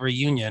was in that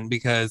reunion,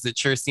 because it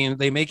sure seemed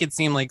they make it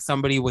seem like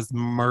somebody was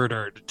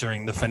murdered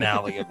during the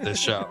finale of the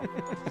show.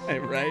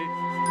 Right?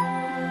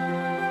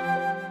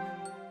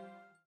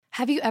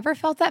 Have you ever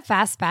felt that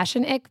fast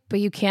fashion ick,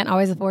 but you can't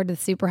always afford the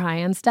super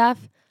high-end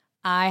stuff?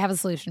 I have a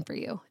solution for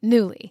you.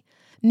 Nuuly.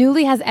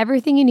 Nuuly has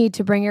everything you need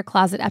to bring your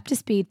closet up to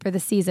speed for the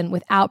season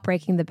without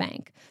breaking the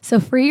bank. So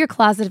free your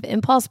closet of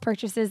impulse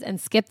purchases and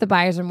skip the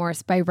buyer's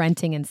remorse by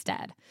renting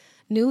instead.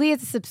 Nuuly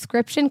is a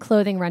subscription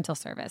clothing rental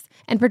service,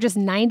 and for just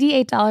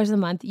 $98 a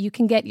month, you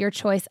can get your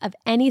choice of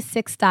any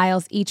 6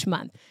 styles each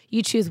month.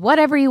 You choose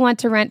whatever you want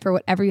to rent for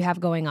whatever you have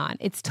going on.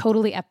 It's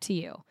totally up to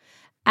you.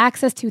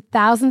 Access to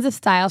thousands of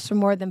styles from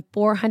more than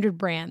 400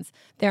 brands.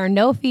 There are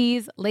no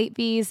fees, late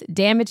fees,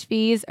 damage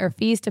fees, or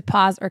fees to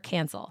pause or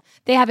cancel.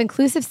 They have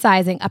inclusive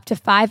sizing up to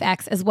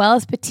 5X as well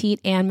as petite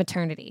and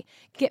maternity.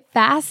 Get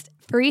fast,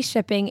 free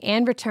shipping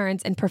and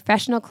returns and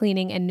professional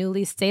cleaning in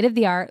Nuuly's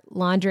state-of-the-art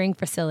laundering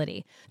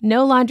facility.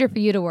 No laundry for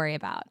you to worry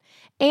about.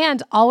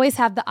 And always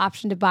have the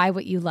option to buy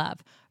what you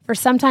love, for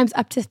sometimes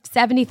up to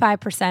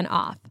 75%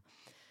 off.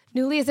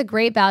 Nuuly is a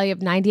great value of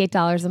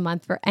 $98 a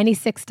month for any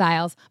 6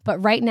 styles,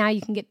 but right now you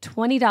can get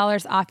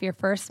 $20 off your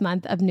first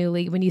month of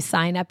Nuuly when you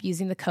sign up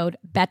using the code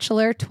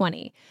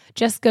BACHELOR20.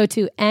 Just go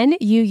to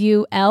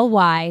NUULY.com,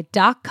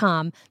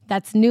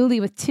 that's Nuuly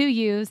with 2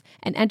 U's,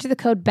 and enter the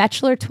code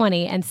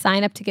BACHELOR20 and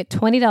sign up to get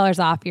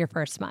 $20 off your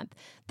first month.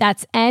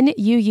 That's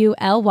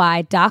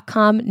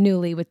NUULY.com,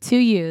 Nuuly with 2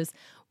 U's,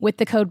 with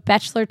the code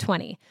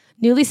BACHELOR20.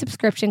 Nuuly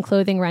subscription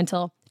clothing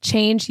rental.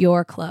 Change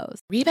your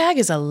clothes. Rebag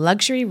is a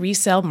luxury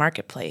resale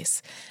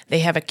marketplace.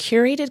 They have a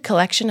curated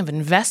collection of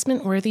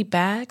investment-worthy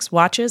bags,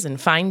 watches, and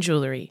fine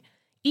jewelry.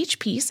 Each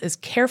piece is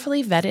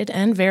carefully vetted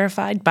and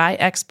verified by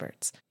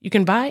experts. You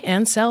can buy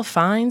and sell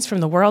finds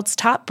from the world's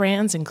top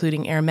brands,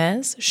 including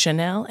Hermes,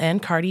 Chanel,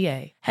 and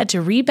Cartier. Head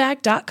to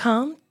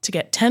Rebag.com to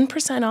get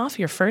 10% off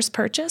your first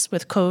purchase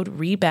with code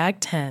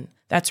REBAG10.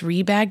 That's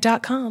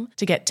Rebag.com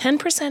to get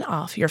 10%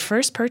 off your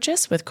first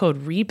purchase with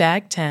code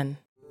REBAG10.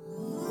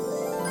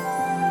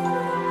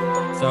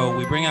 So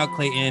we bring out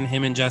Clayton,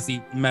 him and Jesse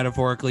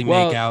metaphorically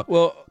make out.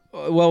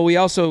 Well, we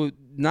also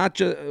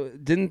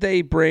didn't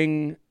they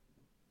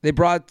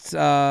brought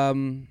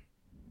Sierra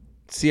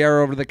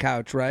over to the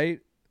couch, right?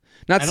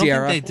 Not I don't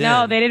Sierra. think they did.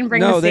 No, they didn't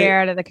bring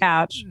Sierra to the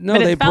couch. No,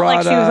 but it they felt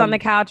like brought, she was on the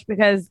couch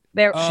because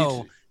there.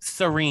 Oh,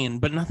 Serene,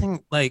 but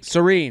nothing like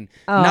Serene.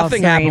 Oh,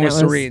 Nothing Serene, happened with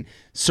it was- Serene.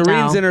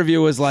 Serene's No.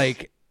 interview was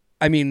like,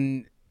 I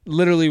mean,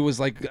 literally was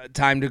like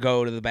time to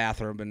go to the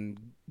bathroom and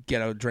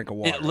get a drink of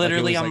water.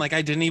 Literally, I'm like,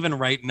 I didn't even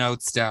write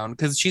notes down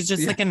because she's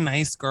just like a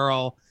nice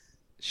girl.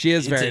 She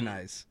is very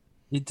nice.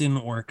 It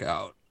didn't work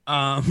out.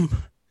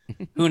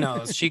 Who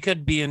knows? She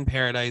could be in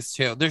paradise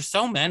too. There's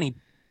so many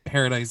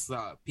paradise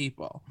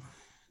people.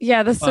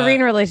 Yeah, the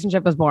Serena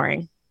relationship was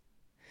boring.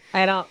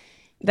 I don't.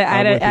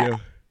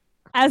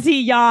 As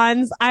he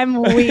yawns,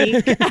 I'm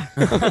weak.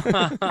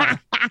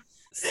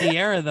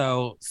 Sierra,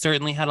 though,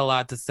 certainly had a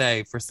lot to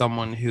say for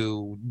someone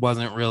who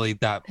wasn't really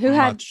that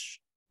much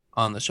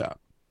on the show.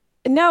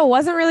 No,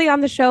 wasn't really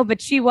on the show,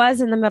 but she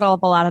was in the middle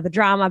of a lot of the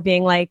drama,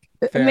 being like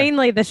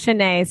mainly the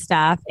Shanae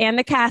stuff and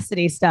the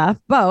Cassidy stuff,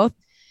 both.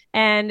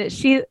 And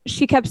she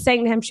kept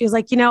saying to him, she's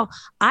like,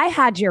 I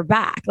had your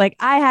back. Like,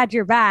 I had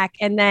your back.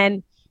 And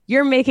then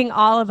you're making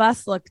all of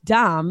us look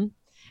dumb.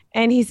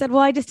 And he said,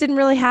 well, I just didn't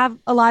really have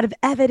a lot of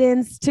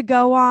evidence to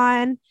go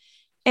on.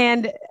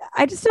 And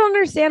I just don't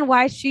understand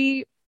why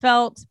she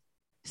felt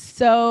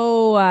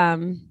so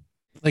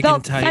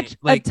entitled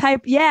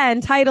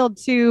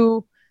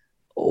to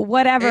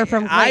whatever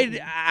from Clayton.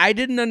 I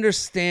didn't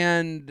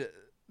understand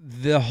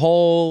the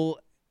whole,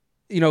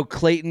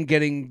 Clayton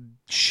getting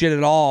shit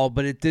at all,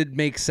 but it did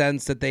make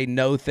sense that they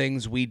know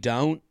things we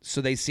don't.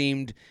 So they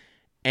seemed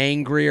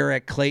angrier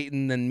at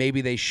Clayton than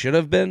maybe they should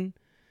have been.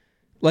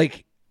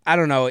 Like, I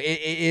don't know.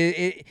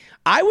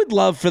 I would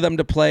love for them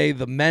to play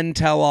the men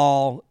tell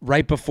all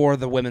right before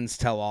the women's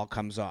tell all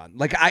comes on.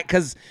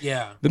 Because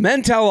the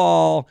men tell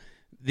all,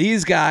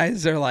 these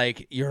guys are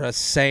like, you're a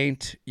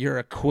saint, you're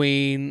a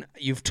queen,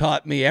 you've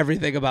taught me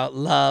everything about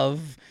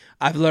love.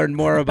 I've learned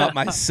more about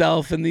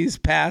myself in these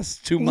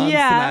past 2 months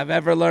than I've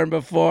ever learned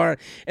before.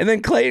 And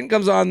then Clayton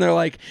comes on, they're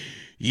like,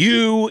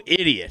 you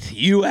idiot.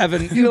 You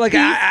haven't,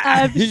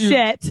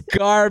 shit.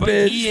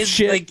 Garbage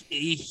shit. Like,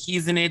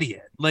 he's an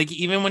idiot. Like,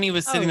 even when he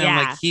was sitting there,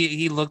 like,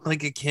 he looked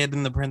like a kid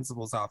in the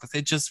principal's office.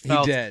 It just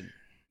felt He did.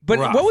 But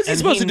rough. What was he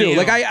supposed to do? Knew.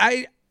 Like,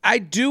 I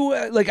do,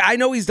 I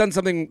know he's done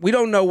something. We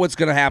don't know what's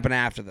going to happen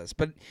after this,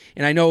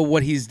 and I know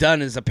what he's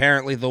done is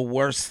apparently the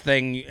worst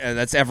thing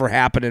that's ever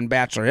happened in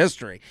Bachelor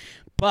history.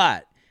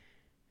 But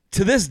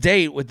to this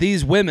date with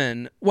these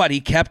women, he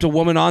kept a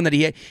woman on that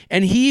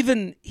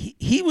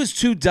he was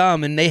too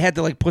dumb, and they had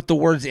to put the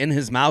words in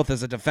his mouth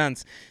as a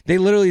defense. They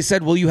literally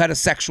said, well, you had a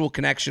sexual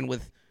connection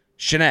with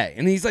Shanae.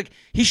 And he's like,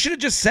 he should have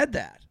just said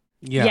that.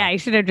 Yeah, he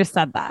should have just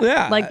said that.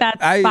 Yeah.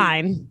 That's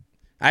fine.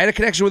 I had a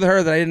connection with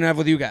her that I didn't have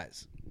with you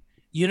guys.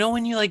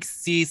 When you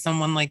see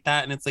someone like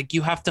that and it's like,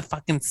 you have to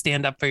fucking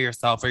stand up for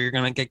yourself or you're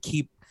going to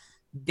keep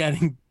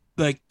getting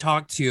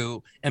talked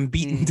to and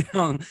beaten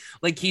down.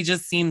 He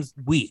just seems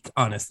weak,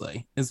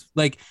 honestly. It's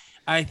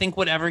I think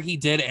whatever he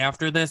did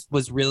after this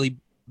was really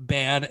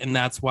bad. And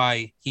that's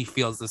why he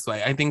feels this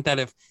way. I think that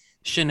if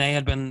Shanae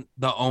had been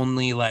the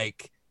only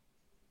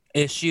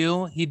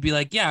issue, he'd be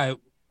like, yeah,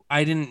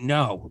 I didn't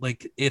know.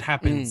 It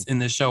happens in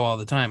this show all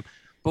the time.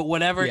 But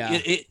whatever,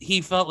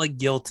 he felt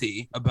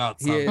guilty about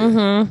something.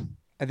 Mm-hmm.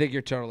 I think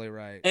you're totally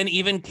right. And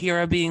even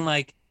Kira being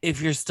like,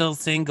 if you're still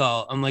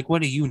single, I'm like,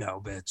 what do you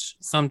know, bitch?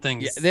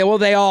 Something. Yeah,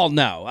 they all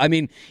know. I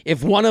mean,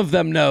 if one of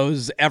them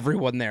knows,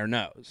 everyone there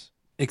knows.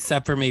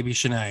 Except for maybe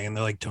Shanae. And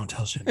they're like, don't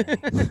tell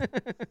Shanae.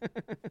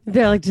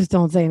 They're like, just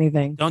don't say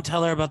anything. Don't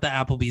tell her about the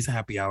Applebee's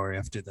happy hour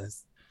after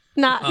this.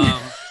 Not.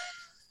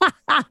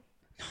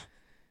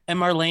 And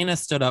Marlena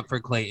stood up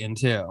for Clayton,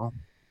 too.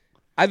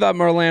 I thought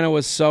Marlena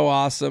was so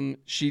awesome.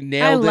 She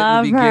nailed it in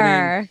the beginning.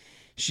 Her.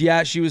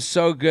 She was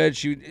so good.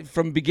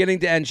 From beginning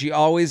to end, she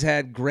always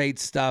had great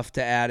stuff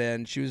to add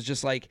in. She was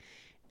just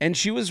and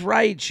she was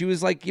right. She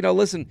was like,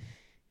 listen,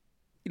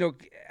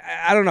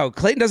 I don't know.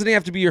 Clayton doesn't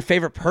have to be your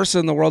favorite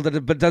person in the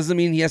world, but doesn't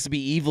mean he has to be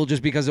evil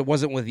just because it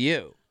wasn't with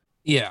you.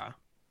 Yeah.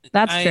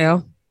 That's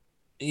true.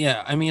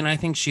 Yeah. I mean, I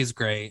think she's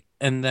great.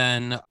 And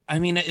then, I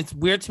mean, it's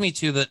weird to me,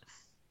 too, that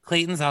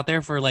Clayton's out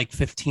there for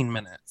 15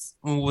 minutes.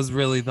 Was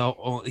really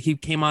he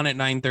came on at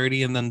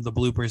 9:30 and then the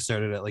bloopers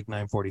started at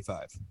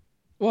 9:45.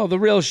 Well, the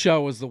real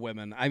show was the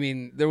women. I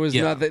mean, there was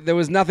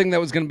nothing that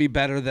was going to be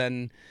better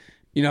than,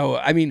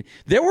 I mean,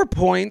 there were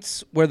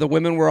points where the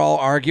women were all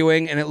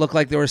arguing and it looked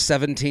like there were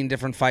 17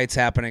 different fights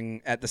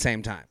happening at the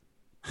same time.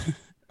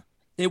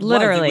 It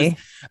was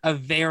a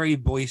very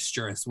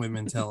boisterous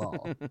women tell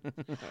all.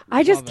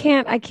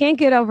 I can't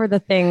get over the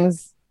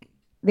things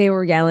they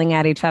were yelling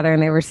at each other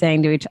and they were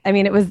saying to each. I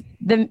mean,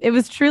 it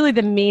was truly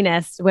the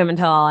meanest women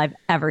tell all I've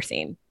ever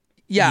seen.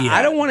 Yeah.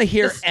 I don't want to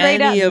hear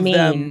any of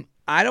them.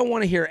 I don't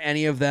want to hear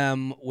any of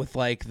them with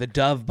the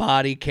Dove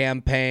Body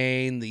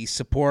campaign, the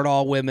support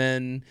all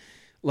women.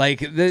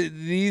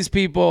 These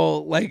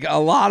people, a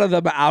lot of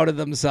them out of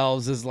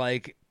themselves is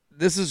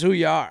this is who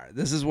you are.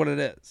 This is what it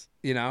is,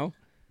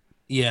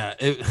 Yeah.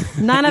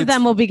 None of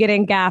them will be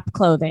getting Gap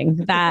clothing.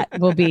 That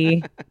will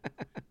be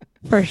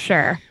for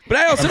sure. But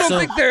I also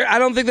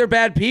don't think they're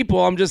bad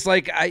people. I'm just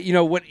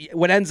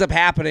what ends up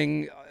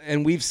happening,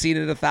 and we've seen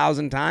it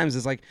 1,000 times,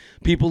 is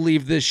people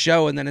leave this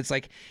show and then it's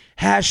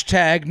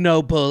hashtag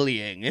no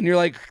bullying. And you're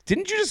like,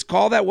 didn't you just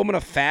call that woman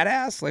a fat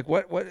ass?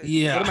 What?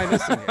 Yeah. What am I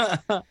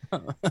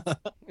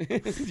missing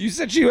here? You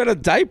said she had a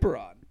diaper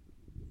on.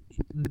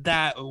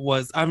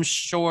 I'm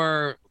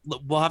sure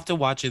we'll have to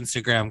watch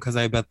Instagram because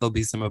I bet there'll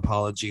be some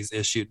apologies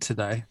issued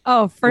today.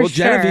 Oh, for well,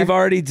 sure. Genevieve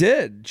already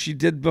did. She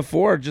did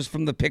before, just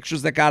from the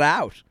pictures that got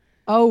out.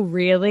 Oh,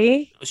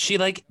 really? She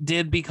like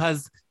did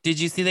because did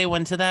you see they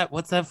went to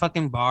what's that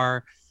fucking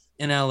bar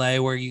in LA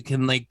where you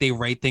can like they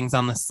write things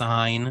on the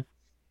sign?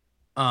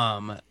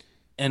 And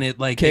it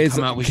like they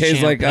come out with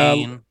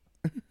champagne.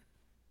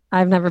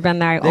 I've never been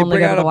there. I only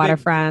go to the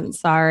waterfront.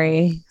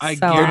 Sorry. I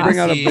bring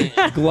out a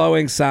big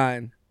glowing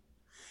sign.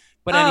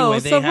 But anyway,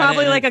 so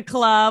probably like a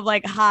club,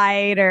 like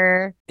Hyde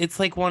or. It's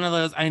like one of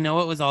those. I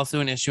know it was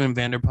also an issue in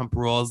Vanderpump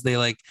Rules.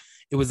 It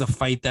was a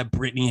fight that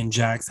Brittany and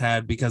Jax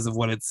had because of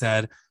what it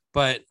said.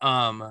 But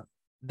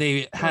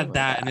they had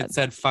that and it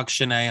said "fuck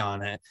Shanae"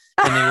 on it,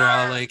 and they were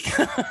all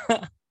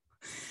like,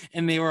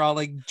 and they were all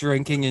like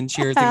drinking and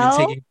cheering and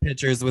taking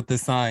pictures with the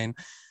sign,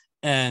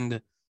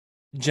 and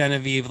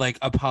Genevieve like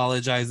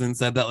apologized and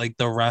said that like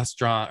the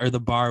restaurant or the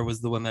bar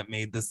was the one that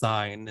made the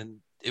sign and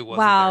it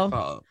wasn't their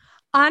fault.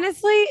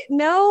 Honestly,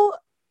 no,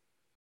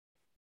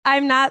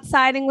 I'm not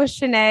siding with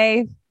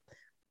Shanae,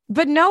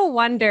 but no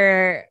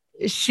wonder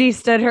she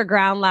stood her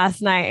ground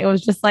last night. It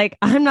was just like,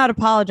 I'm not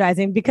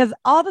apologizing because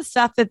all the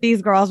stuff that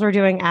these girls were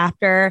doing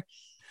after,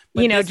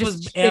 but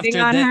just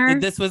shitting on her.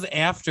 This was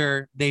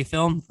after they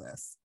filmed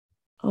this.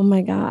 Oh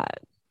my God.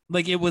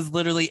 Like it was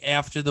literally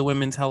after the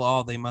Women Tell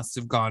All, they must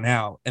have gone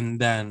out and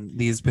then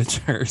these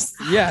pictures.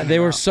 Yeah, they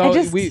were so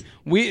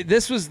we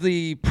this was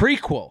the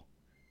prequel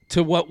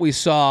to what we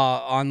saw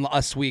on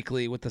Us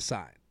Weekly with the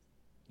sign.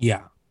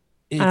 Yeah.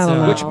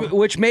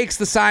 Which makes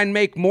the sign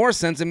make more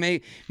sense and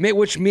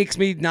which makes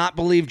me not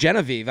believe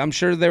Genevieve. I'm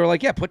sure they were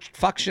like, yeah, put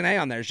fuck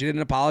Shanae on there. She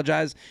didn't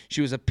apologize.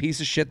 She was a piece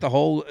of shit the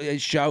whole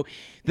show.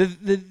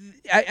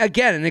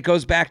 Again, and it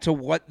goes back to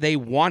what they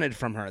wanted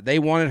from her. They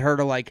wanted her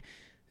to like,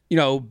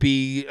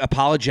 be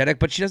apologetic,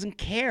 but she doesn't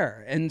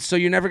care, and so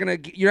you're not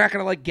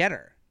gonna like get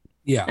her.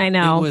 Yeah, I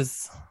know.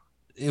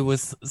 It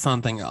was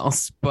something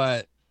else,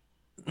 but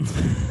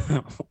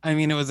I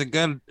mean, it was a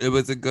good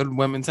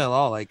Women Tell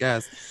All, I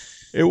guess.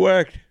 It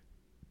worked.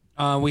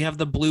 We have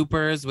the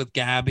bloopers with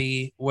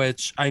Gabby,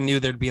 which I knew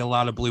there'd be a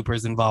lot of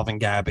bloopers involving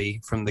Gabby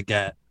from the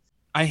get.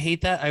 I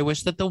hate that. I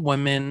wish that the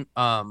Women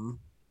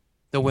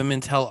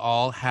Tell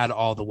All had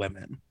all the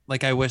women.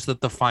 Like, I wish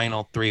that the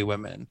final 3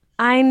 women.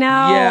 I know.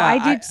 Yeah,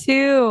 I do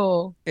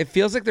too. It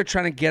feels like they're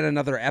trying to get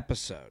another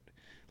episode.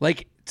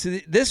 Like,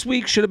 this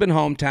week should have been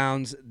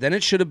Hometowns. Then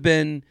it should have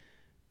been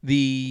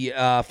the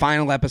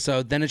final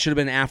episode. Then it should have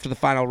been After the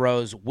Final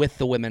Rose with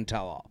the Women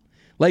Tell All.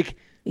 Like,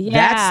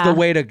 that's the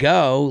way to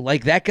go.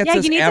 Like, that gets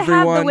us you need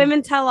everyone. to have the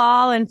Women Tell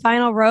All and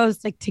Final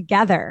Rose like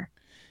together.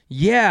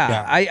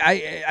 Yeah.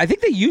 I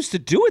think they used to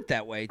do it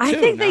that way too. I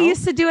think they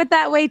used to do it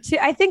that way too.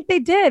 I think they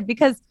did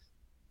because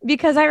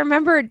I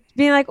remember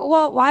being like,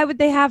 well, why would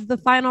they have the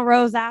Final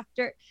Rose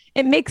after?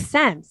 It makes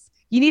sense.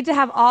 You need to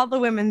have all the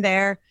women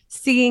there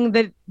seeing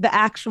the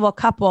actual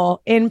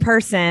couple in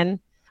person.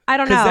 I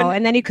don't know.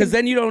 And then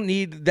then you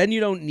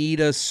don't need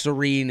a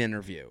Serene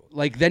interview.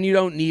 Like, then you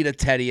don't need a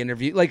Teddy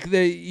interview. Like,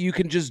 you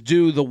can just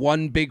do the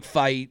one big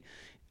fight,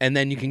 and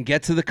then you can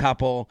get to the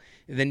couple,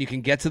 and then you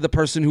can get to the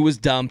person who was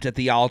dumped at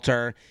the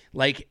altar.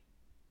 Like,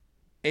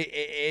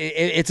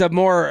 it's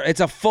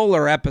a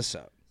fuller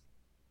episode.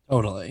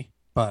 Totally.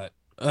 But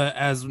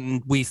as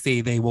we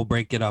see, they will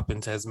break it up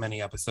into as many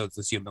episodes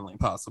as humanly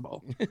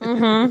possible.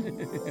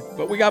 Mm-hmm.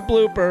 But we got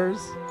bloopers.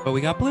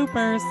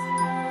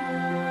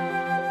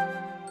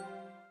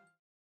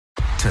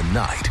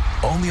 Tonight,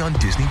 only on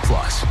Disney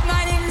Plus.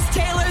 My name is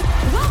Taylor.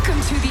 Welcome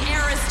to the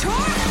Eras Tour.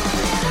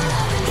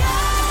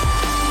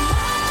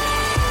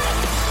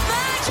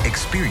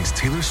 Experience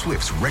Taylor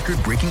Swift's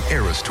record-breaking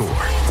Eras Tour.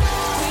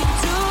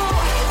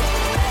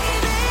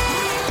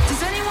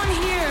 Does anyone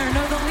here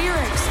know the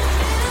lyrics?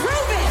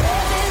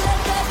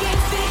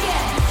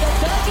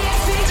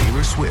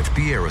 Taylor Swift,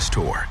 The Eras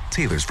Tour,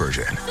 Taylor's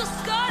version.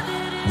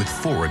 With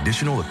 4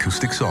 additional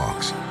acoustic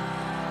songs.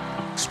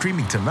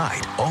 Streaming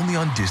tonight, only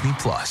on Disney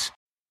Plus.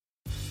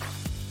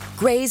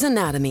 Grey's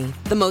Anatomy,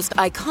 the most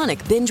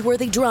iconic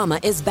binge-worthy drama,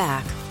 is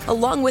back,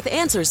 along with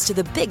answers to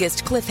the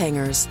biggest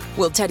cliffhangers.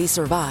 Will Teddy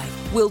survive?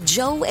 Will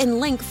Joe and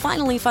Link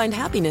finally find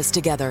happiness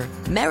together?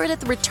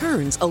 Meredith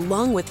returns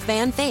along with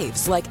fan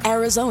faves like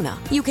Arizona.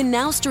 You can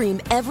now stream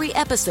every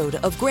episode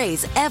of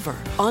Grey's ever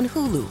on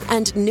Hulu,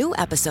 and new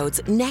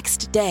episodes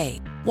next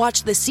day.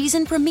 Watch the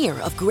season premiere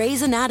of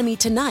Grey's Anatomy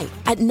tonight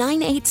at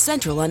 9/8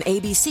 Central on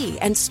ABC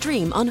and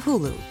stream on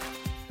Hulu.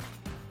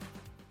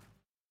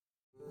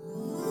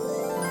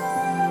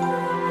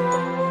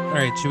 All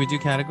right, should we do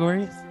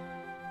categories?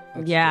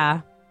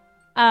 Yeah.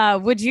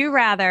 Would you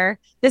rather?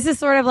 This is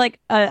sort of like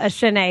a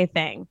Shanae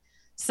thing.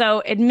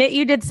 So admit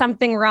you did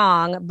something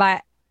wrong,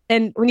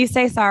 and when you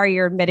say sorry,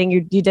 you're admitting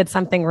you did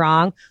something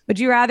wrong. Would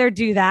you rather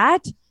do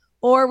that,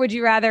 or would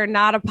you rather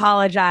not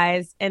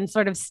apologize and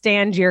sort of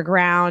stand your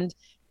ground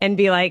and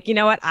be like, you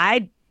know what,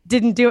 I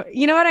didn't do it.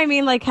 You know what I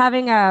mean? Like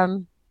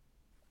having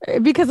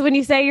because when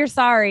you say you're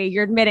sorry,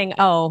 you're admitting,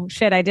 oh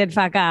shit, I did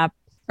fuck up.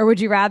 Or would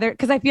you rather?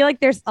 Because I feel like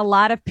there's a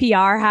lot of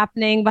PR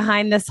happening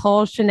behind this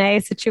whole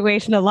Shanae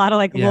situation. A lot of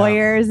like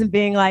lawyers and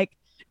being like,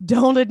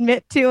 don't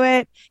admit to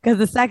it. Because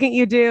the second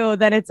you do,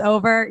 then it's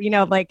over. You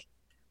know, like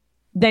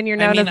then you're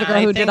known as the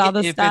girl who did all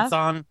this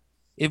stuff.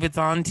 If it's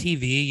on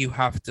TV, you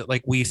have to,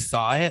 like, we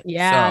saw it.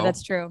 Yeah, so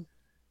that's true.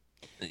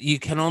 You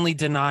can only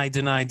deny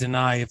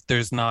if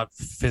there's not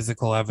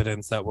physical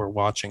evidence that we're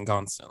watching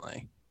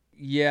constantly.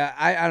 Yeah,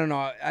 I don't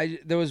know.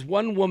 There was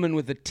one woman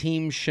with a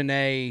Team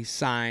Shanae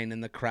sign in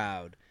the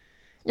crowd.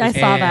 I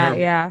saw that,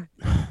 yeah.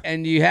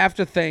 And you have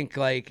to think,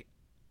 like,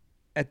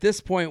 at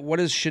this point, what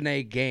does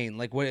Shanae gain?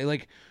 Like,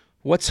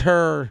 what's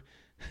her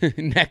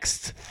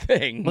next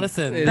thing?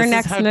 Listen, her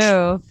next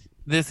move.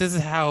 This is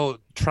how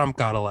Trump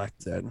got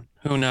elected.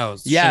 Who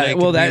knows? Yeah, Shanae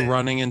could be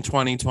running in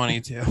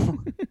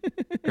 2022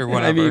 or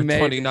whatever. I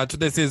mean,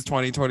 this is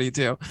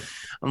 2022.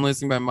 I'm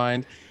losing my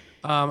mind.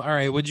 All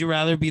right. Would you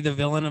rather be the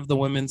villain of the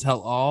Women Tell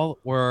All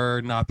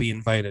or not be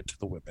invited to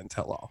the Women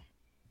Tell All?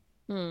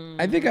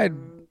 I think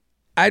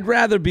I'd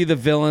rather be the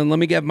villain. Let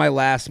me get my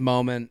last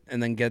moment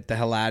and then get the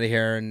hell out of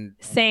here and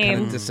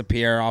kind of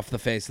disappear off the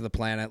face of the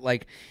planet.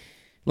 Like,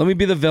 let me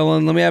be the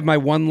villain. Let me have my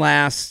one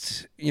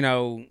last,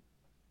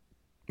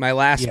 my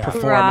last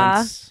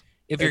performance.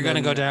 If you're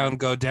gonna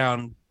go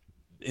down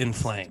in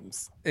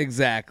flames.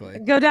 Exactly.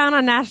 Go down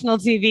on national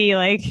TV,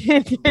 like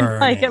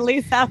at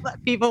least have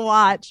people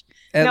watch.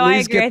 I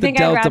agree. I think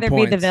I'd rather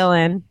be the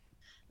villain.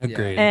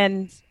 Agreed.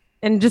 And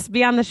just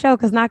be on the show,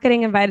 because not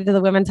getting invited to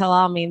the Women Tell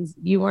All means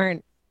you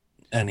weren't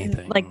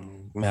anything like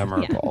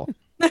memorable.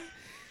 Yeah.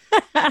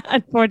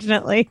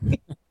 Unfortunately.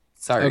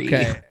 Sorry.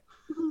 Okay.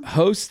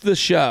 Host the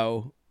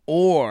show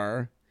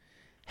or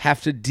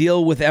have to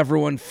deal with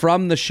everyone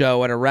from the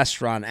show at a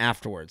restaurant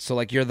afterwards. So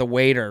like you're the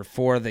waiter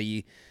for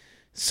the...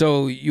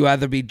 So you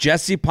either be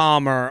Jesse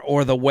Palmer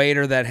or the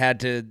waiter that had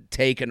to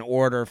take an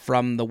order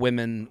from the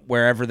women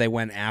wherever they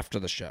went after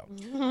the show.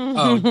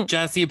 Oh,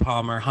 Jesse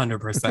Palmer,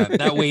 100%.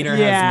 That waiter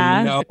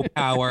has no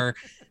power.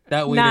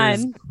 That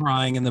waiter's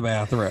crying in the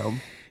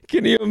bathroom.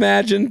 Can you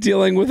imagine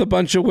dealing with a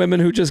bunch of women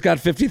who just got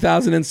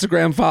 50,000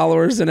 Instagram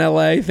followers in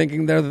LA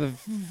thinking they're the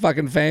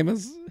fucking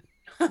famous?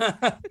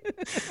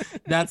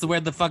 That's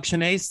where the fuck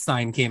Shanae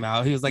sign came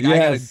out. He was like, I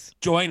gotta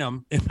join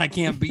them if I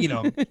can't beat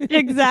them.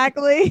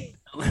 Exactly.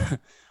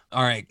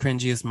 All right,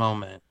 cringiest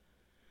moment.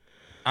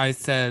 I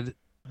said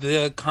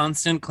the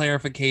constant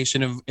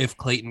clarification of if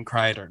Clayton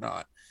cried or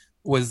not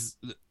was...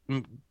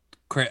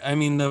 I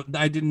mean,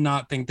 I did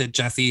not think that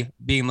Jesse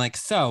being like,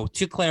 so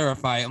to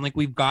clarify, I'm like,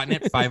 we've gotten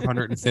it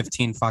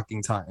 515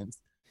 fucking times.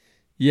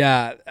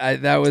 Yeah,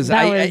 that was.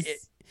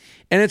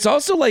 And it's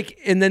also like,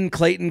 and then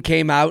Clayton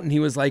came out and he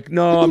was like,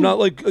 no, I'm not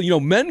like,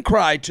 men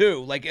cry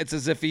too. Like, it's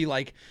as if he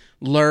like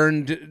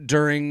learned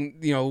during,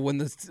 when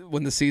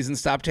the season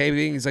stopped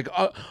taping. He's like,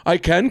 I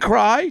can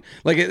cry.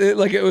 Like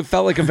it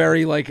felt like a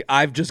very like,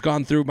 I've just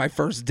gone through my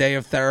first day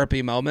of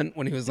therapy moment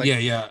when he was like,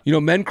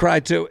 men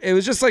cry too. It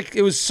was just like,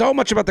 it was so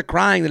much about the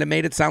crying that it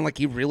made it sound like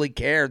he really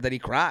cared that he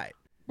cried.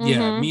 Yeah.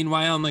 Mm-hmm.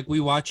 Meanwhile, I'm like, we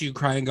watch you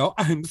cry and go,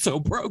 I'm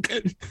so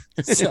broken.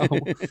 So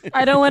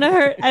I don't want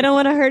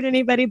to hurt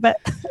anybody,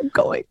 but I'm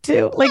going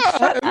to. Like,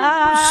 shut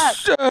up.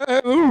 So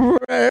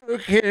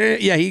broken.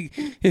 Yeah,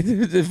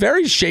 it's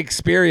very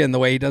Shakespearean the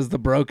way he does the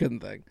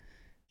broken thing.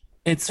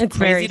 It's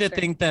crazy to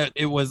think that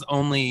it was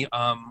only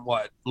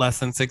less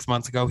than 6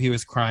 months ago he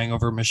was crying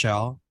over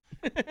Michelle.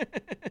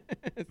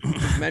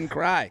 Men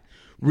cry.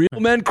 Real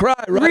men cry,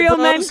 right? Real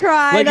men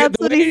cry. Like, that's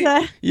what he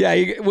said.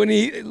 Yeah, when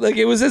he like,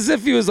 it was as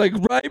if he was like,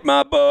 right,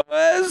 my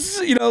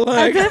boys,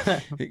 like,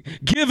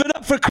 give it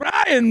up for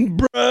crying,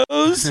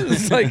 bros.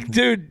 It's like,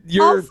 dude,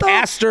 your also,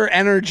 pastor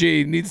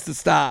energy needs to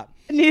stop.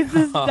 Needs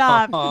to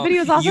stop. But he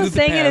was also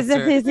saying it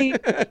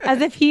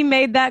as if he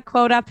made that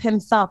quote up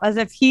himself, as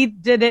if he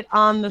did it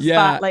on the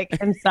spot, like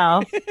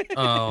himself.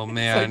 Oh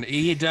man,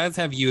 he does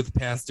have youth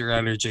pastor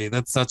energy.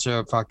 That's such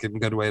a fucking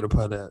good way to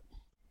put it.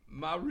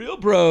 My real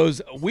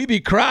bros, we be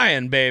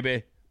crying,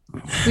 baby.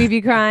 We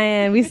be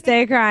crying. We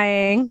stay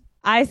crying.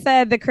 I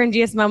said the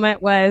cringiest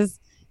moment was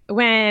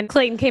when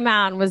Clayton came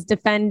out and was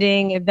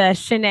defending the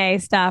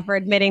Shanae stuff or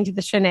admitting to the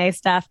Shanae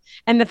stuff.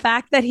 And the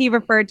fact that he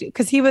referred to,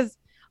 because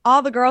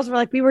all the girls were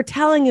like, we were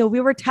telling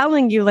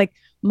you like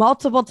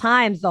multiple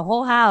times, the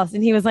whole house.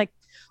 And he was like,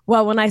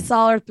 well, when I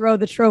saw her throw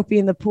the trophy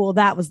in the pool,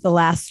 that was the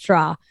last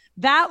straw.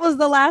 That was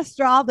the last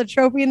straw, the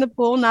trophy in the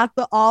pool, not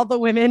all the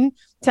women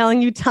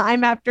telling you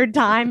time after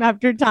time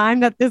after time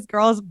that this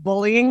girl is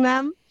bullying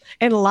them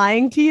and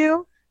lying to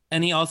you.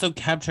 And he also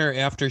kept her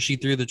after she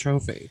threw the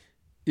trophy.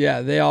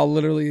 Yeah, they all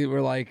literally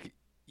were like,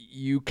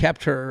 you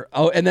kept her.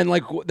 Oh, and then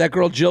like that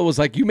girl Jill was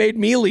like, you made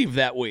me leave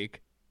that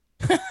week.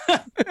 He's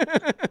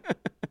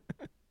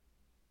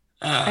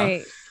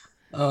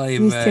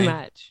too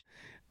much.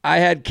 I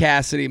had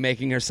Cassidy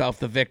making herself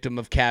the victim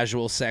of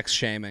casual sex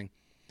shaming.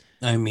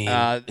 I mean,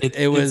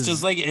 it's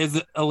just like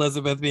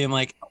Elizabeth being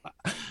like,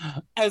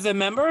 as a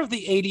member of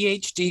the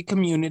ADHD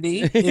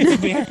community, it's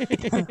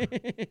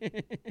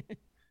very...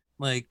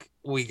 like,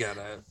 we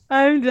gotta.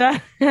 I'm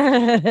done.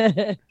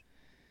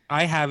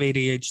 I have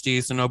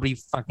ADHD, so nobody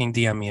fucking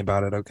DM me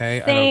about it,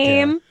 okay? I don't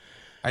Same. care.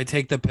 I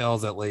take the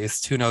pills at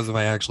least. Who knows if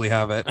I actually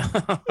have it?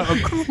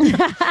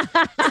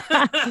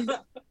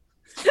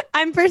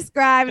 I'm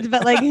prescribed,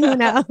 but like, who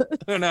knows?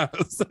 Who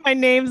knows? My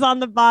name's on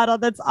the bottle.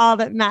 That's all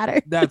that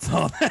matters. That's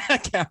all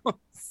that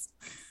counts.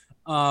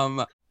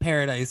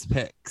 Paradise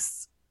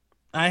picks.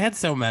 I had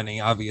so many,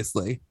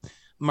 obviously.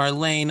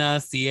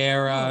 Marlena,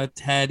 Sierra,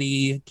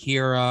 Teddy,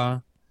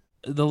 Kira.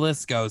 The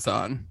list goes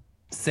on.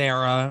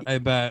 Sarah, I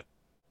bet.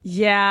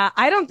 Yeah,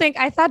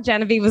 I thought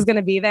Genevieve was going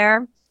to be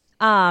there.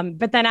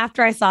 But then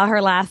after I saw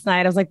her last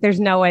night, I was like, there's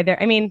no way there.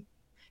 I mean,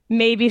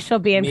 maybe she'll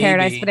be in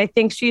Paradise, but I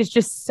think she's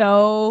just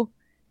so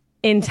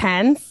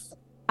intense.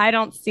 I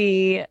don't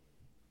see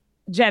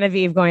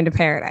Genevieve going to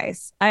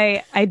Paradise.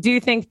 I do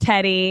think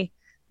Teddy.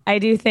 I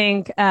do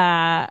think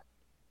Marlena.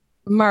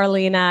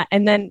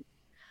 And then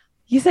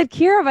you said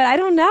Kira, but I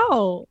don't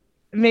know.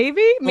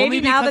 Maybe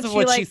Only now because that of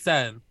what she like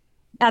said.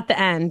 at the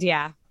end.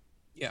 Yeah.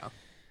 Yeah.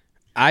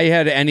 I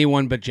had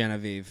anyone but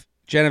Genevieve.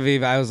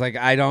 Genevieve, I was like,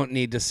 I don't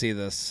need to see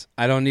this.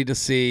 I don't need to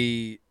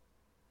see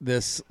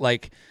this.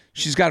 Like,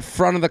 she's got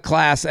front of the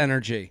class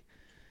energy.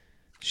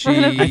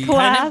 Front of the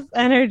class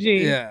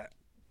energy. Yeah.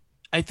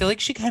 I feel like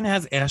she kind of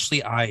has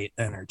Ashley I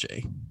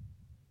energy.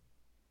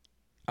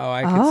 Oh,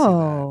 I could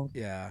see that.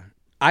 Yeah.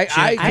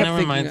 I kind of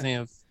reminds me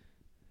of.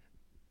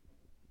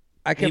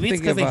 I kept maybe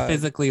it's thinking because they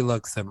physically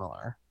look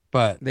similar,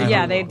 but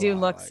they do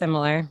look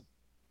similar.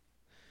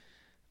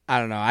 I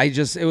don't know.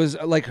 It was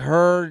like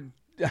her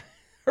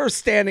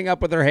standing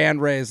up with her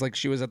hand raised like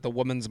she was at the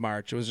Women's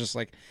March. It was just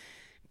like,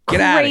 get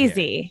out of here.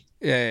 Crazy.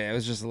 Yeah, it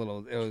was just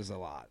it was a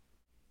lot.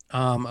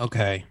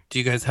 Okay. Do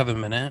you guys have a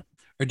minute?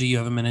 Or do you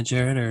have a minute,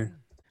 Jared? Or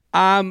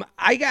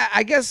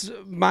I guess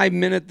my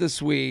minute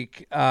this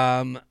week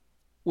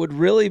would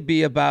really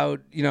be about,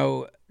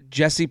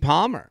 Jesse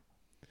Palmer.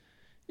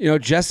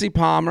 Jesse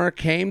Palmer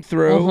came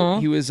through.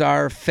 Mm-hmm. He was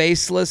our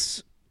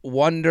faceless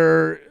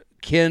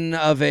wonderkin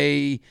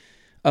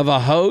of a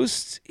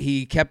host.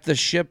 He kept the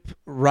ship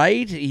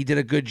right. He did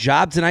a good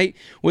job. Tonight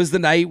was the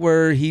night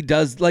where he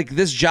does, like,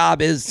 this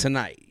job is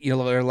tonight,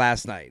 or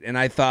last night. And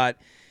I thought,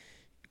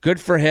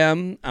 good for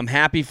him. I'm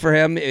happy for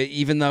him,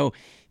 even though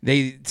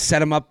they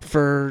set him up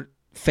for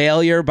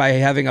failure by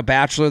having a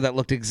bachelor that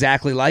looked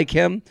exactly like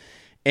him.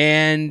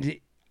 And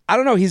I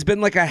don't know, he's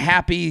been like a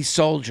happy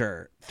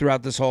soldier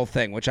throughout this whole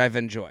thing, which I've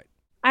enjoyed.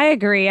 I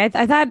agree. I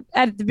thought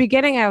at the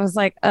beginning, I was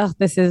like, oh,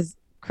 this is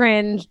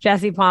cringe.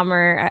 Jesse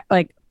Palmer,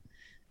 like,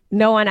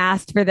 no one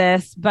asked for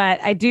this, but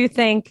I do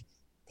think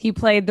he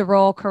played the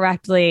role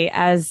correctly,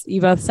 as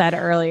you both said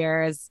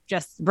earlier, as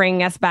just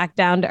bringing us back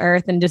down to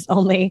earth and just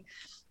only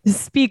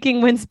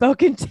speaking when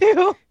spoken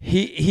to.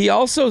 He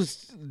also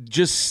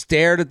just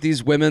stared at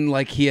these women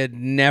like he had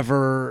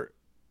never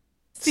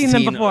seen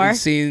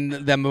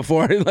them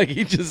before. Like,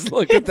 he just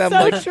looked at them so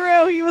like,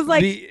 true. He was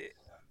like,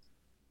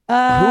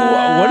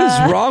 what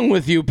is wrong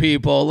with you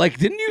people? Like,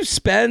 didn't you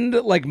spend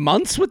like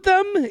months with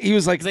them? He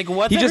was like,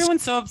 what's everyone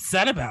so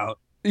upset about?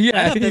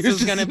 Yeah, I thought this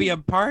was going to be a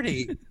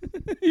party.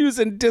 He was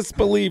in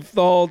disbelief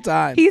the whole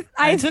time.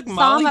 I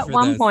saw him at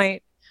one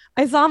point.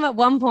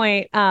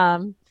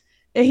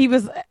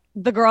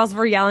 The girls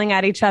were yelling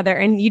at each other,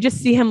 and you just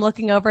see him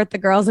looking over at the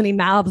girls, and he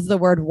mouths the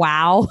word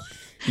 "wow."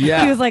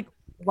 Yeah, he was like,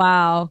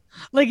 "Wow!"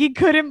 Like, he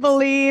couldn't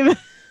believe.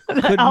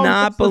 Could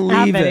not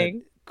believe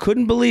it.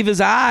 Couldn't believe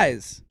his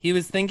eyes. He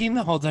was thinking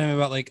the whole time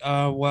about like,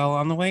 well,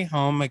 on the way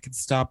home, I could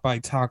stop by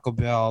Taco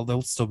Bell.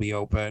 They'll still be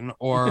open.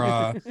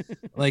 Or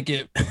like,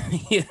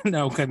 he had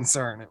no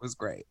concern. It was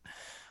great.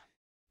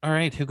 All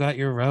right. Who got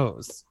your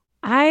rose?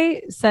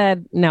 I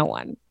said no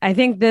one. I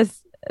think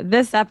this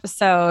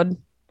episode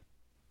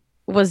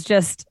was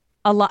just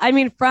a lot. I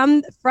mean,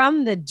 from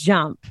the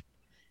jump,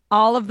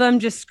 all of them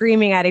just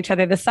screaming at each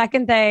other. The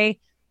second they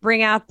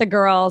bring out the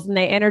girls and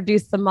they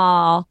introduce them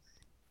all,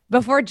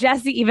 before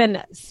Jesse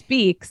even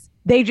speaks,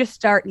 they just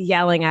start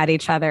yelling at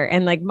each other.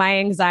 And like, my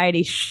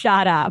anxiety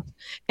shot up,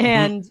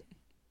 and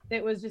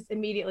it was just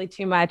immediately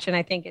too much. And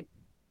I think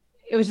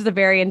it was just a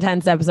very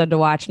intense episode to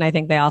watch. And I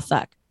think they all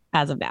suck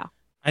as of now.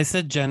 I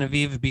said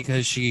Genevieve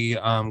because she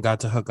got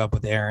to hook up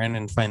with Aaron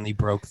and finally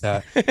broke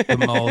the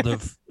mold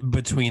of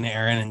between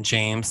Aaron and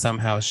James.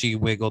 Somehow she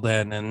wiggled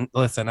in, and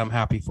listen, I'm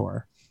happy for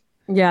her.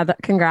 Yeah,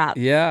 congrats.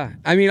 Yeah.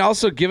 I mean,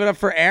 also give it up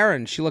for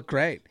Aaron. She looked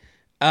great.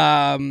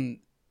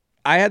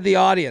 I had the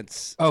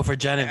audience. Oh, for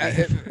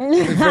Genevieve.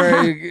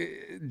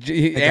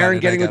 Aaron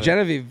getting with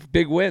Genevieve.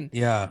 Big win.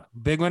 Yeah.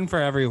 Big win for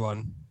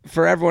everyone.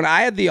 For everyone.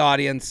 I had the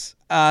audience.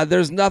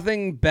 There's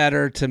nothing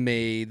better to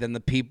me than the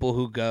people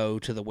who go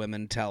to the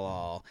Women Tell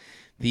All.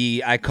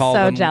 I call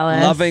them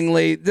jealous.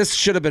 Lovingly. This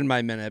should have been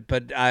my minute,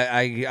 but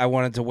I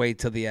wanted to wait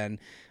till the end.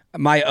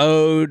 My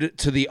ode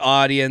to the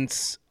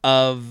audience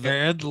of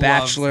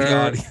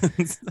Bachelor,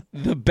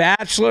 the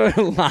Bachelor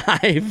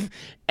Live,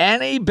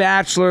 any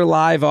Bachelor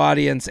Live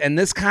audience, and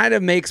this kind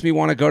of makes me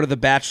want to go to the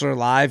Bachelor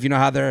Live. You know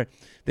how they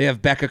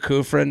have Becca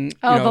Kufrin.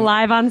 The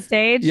live on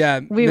stage. Yeah,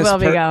 we will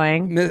be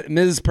going.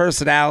 Ms.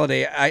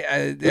 Personality.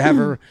 I have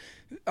her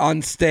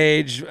on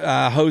stage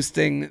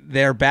hosting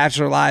their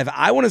Bachelor Live.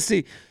 I want to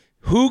see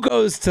who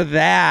goes to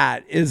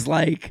that is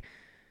like,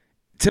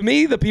 to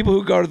me, the people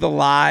who go to the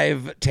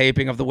live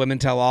taping of the Women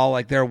Tell All,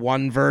 like their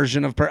one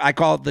version of, I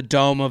call it the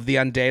dome of the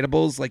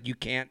undateables. Like you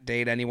can't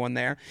date anyone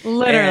there.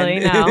 Literally,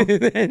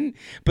 no.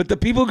 But the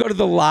people who go to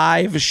the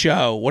live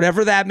show,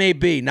 whatever that may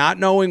be, not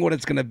knowing what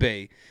it's going to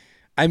be.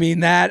 I mean,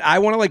 that I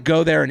want to like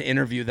go there and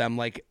interview them,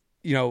 like,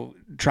 you know,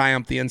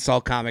 Triumph the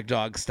Insult Comic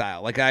Dog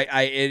style, like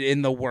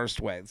in the worst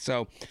way.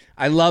 So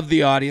I love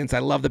the audience. I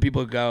love the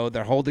people who go.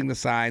 They're holding the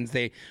signs.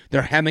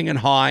 They're hemming and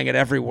hawing at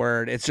every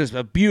word. It's just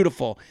a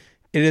beautiful.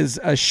 It is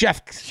a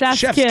chef's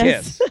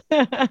kiss.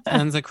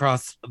 Hands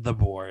across the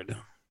board.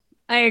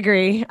 I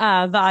agree.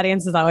 The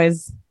audience is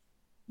always.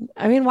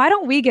 I mean, why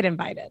don't we get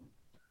invited?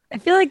 I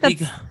feel like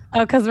that's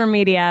because we're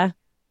media.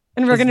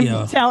 And we're going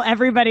to tell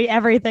everybody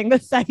everything the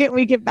second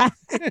we get back.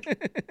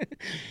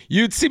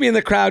 You'd see me in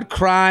the crowd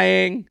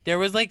crying. There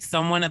was like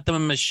someone at the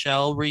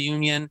Michelle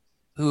reunion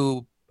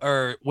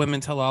or Women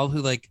Tell All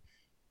who like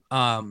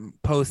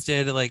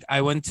posted like,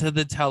 I went to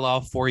the Tell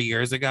All 4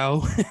 years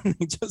ago. And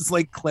they just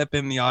like clip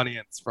in the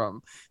audience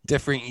from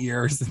different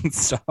years and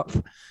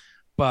stuff.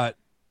 But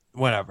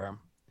whatever.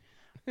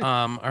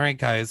 All right,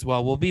 guys.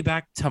 Well, we'll be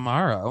back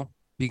tomorrow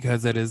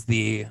because it is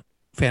the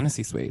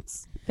Fantasy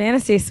Suites.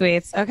 Fantasy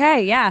Suites.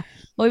 Okay, yeah.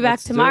 We'll be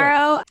back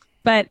tomorrow.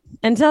 But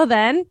until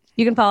then,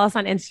 you can follow us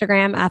on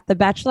Instagram at The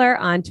Bachelor,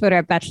 on Twitter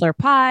at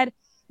BachelorPod.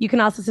 You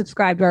can also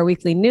subscribe to our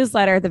weekly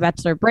newsletter, The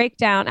Bachelor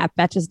Breakdown, at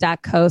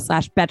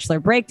betches.co/Bachelor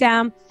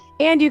Breakdown.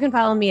 And you can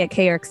follow me at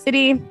K-York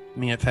City.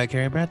 Me at Fat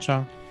Carrie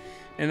Bradshaw.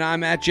 And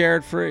I'm at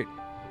Jared Freed.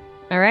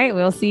 All right,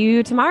 we'll see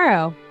you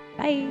tomorrow.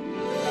 Bye.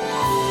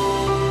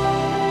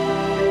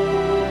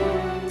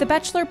 The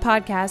Bachelor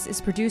podcast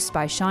is produced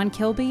by Sean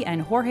Kilby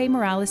and Jorge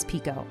Morales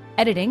Pico.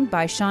 Editing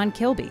by Sean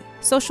Kilby.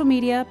 Social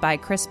media by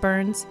Chris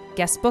Burns.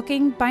 Guest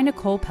booking by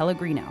Nicole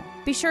Pellegrino.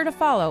 Be sure to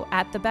follow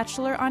at The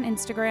Bachelor on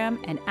Instagram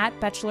and at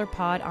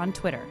BachelorPod on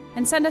Twitter.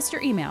 And send us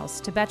your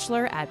emails to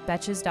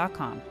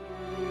bachelor@betches.com.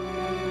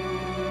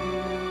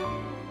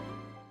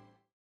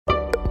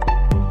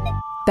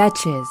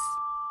 Betches.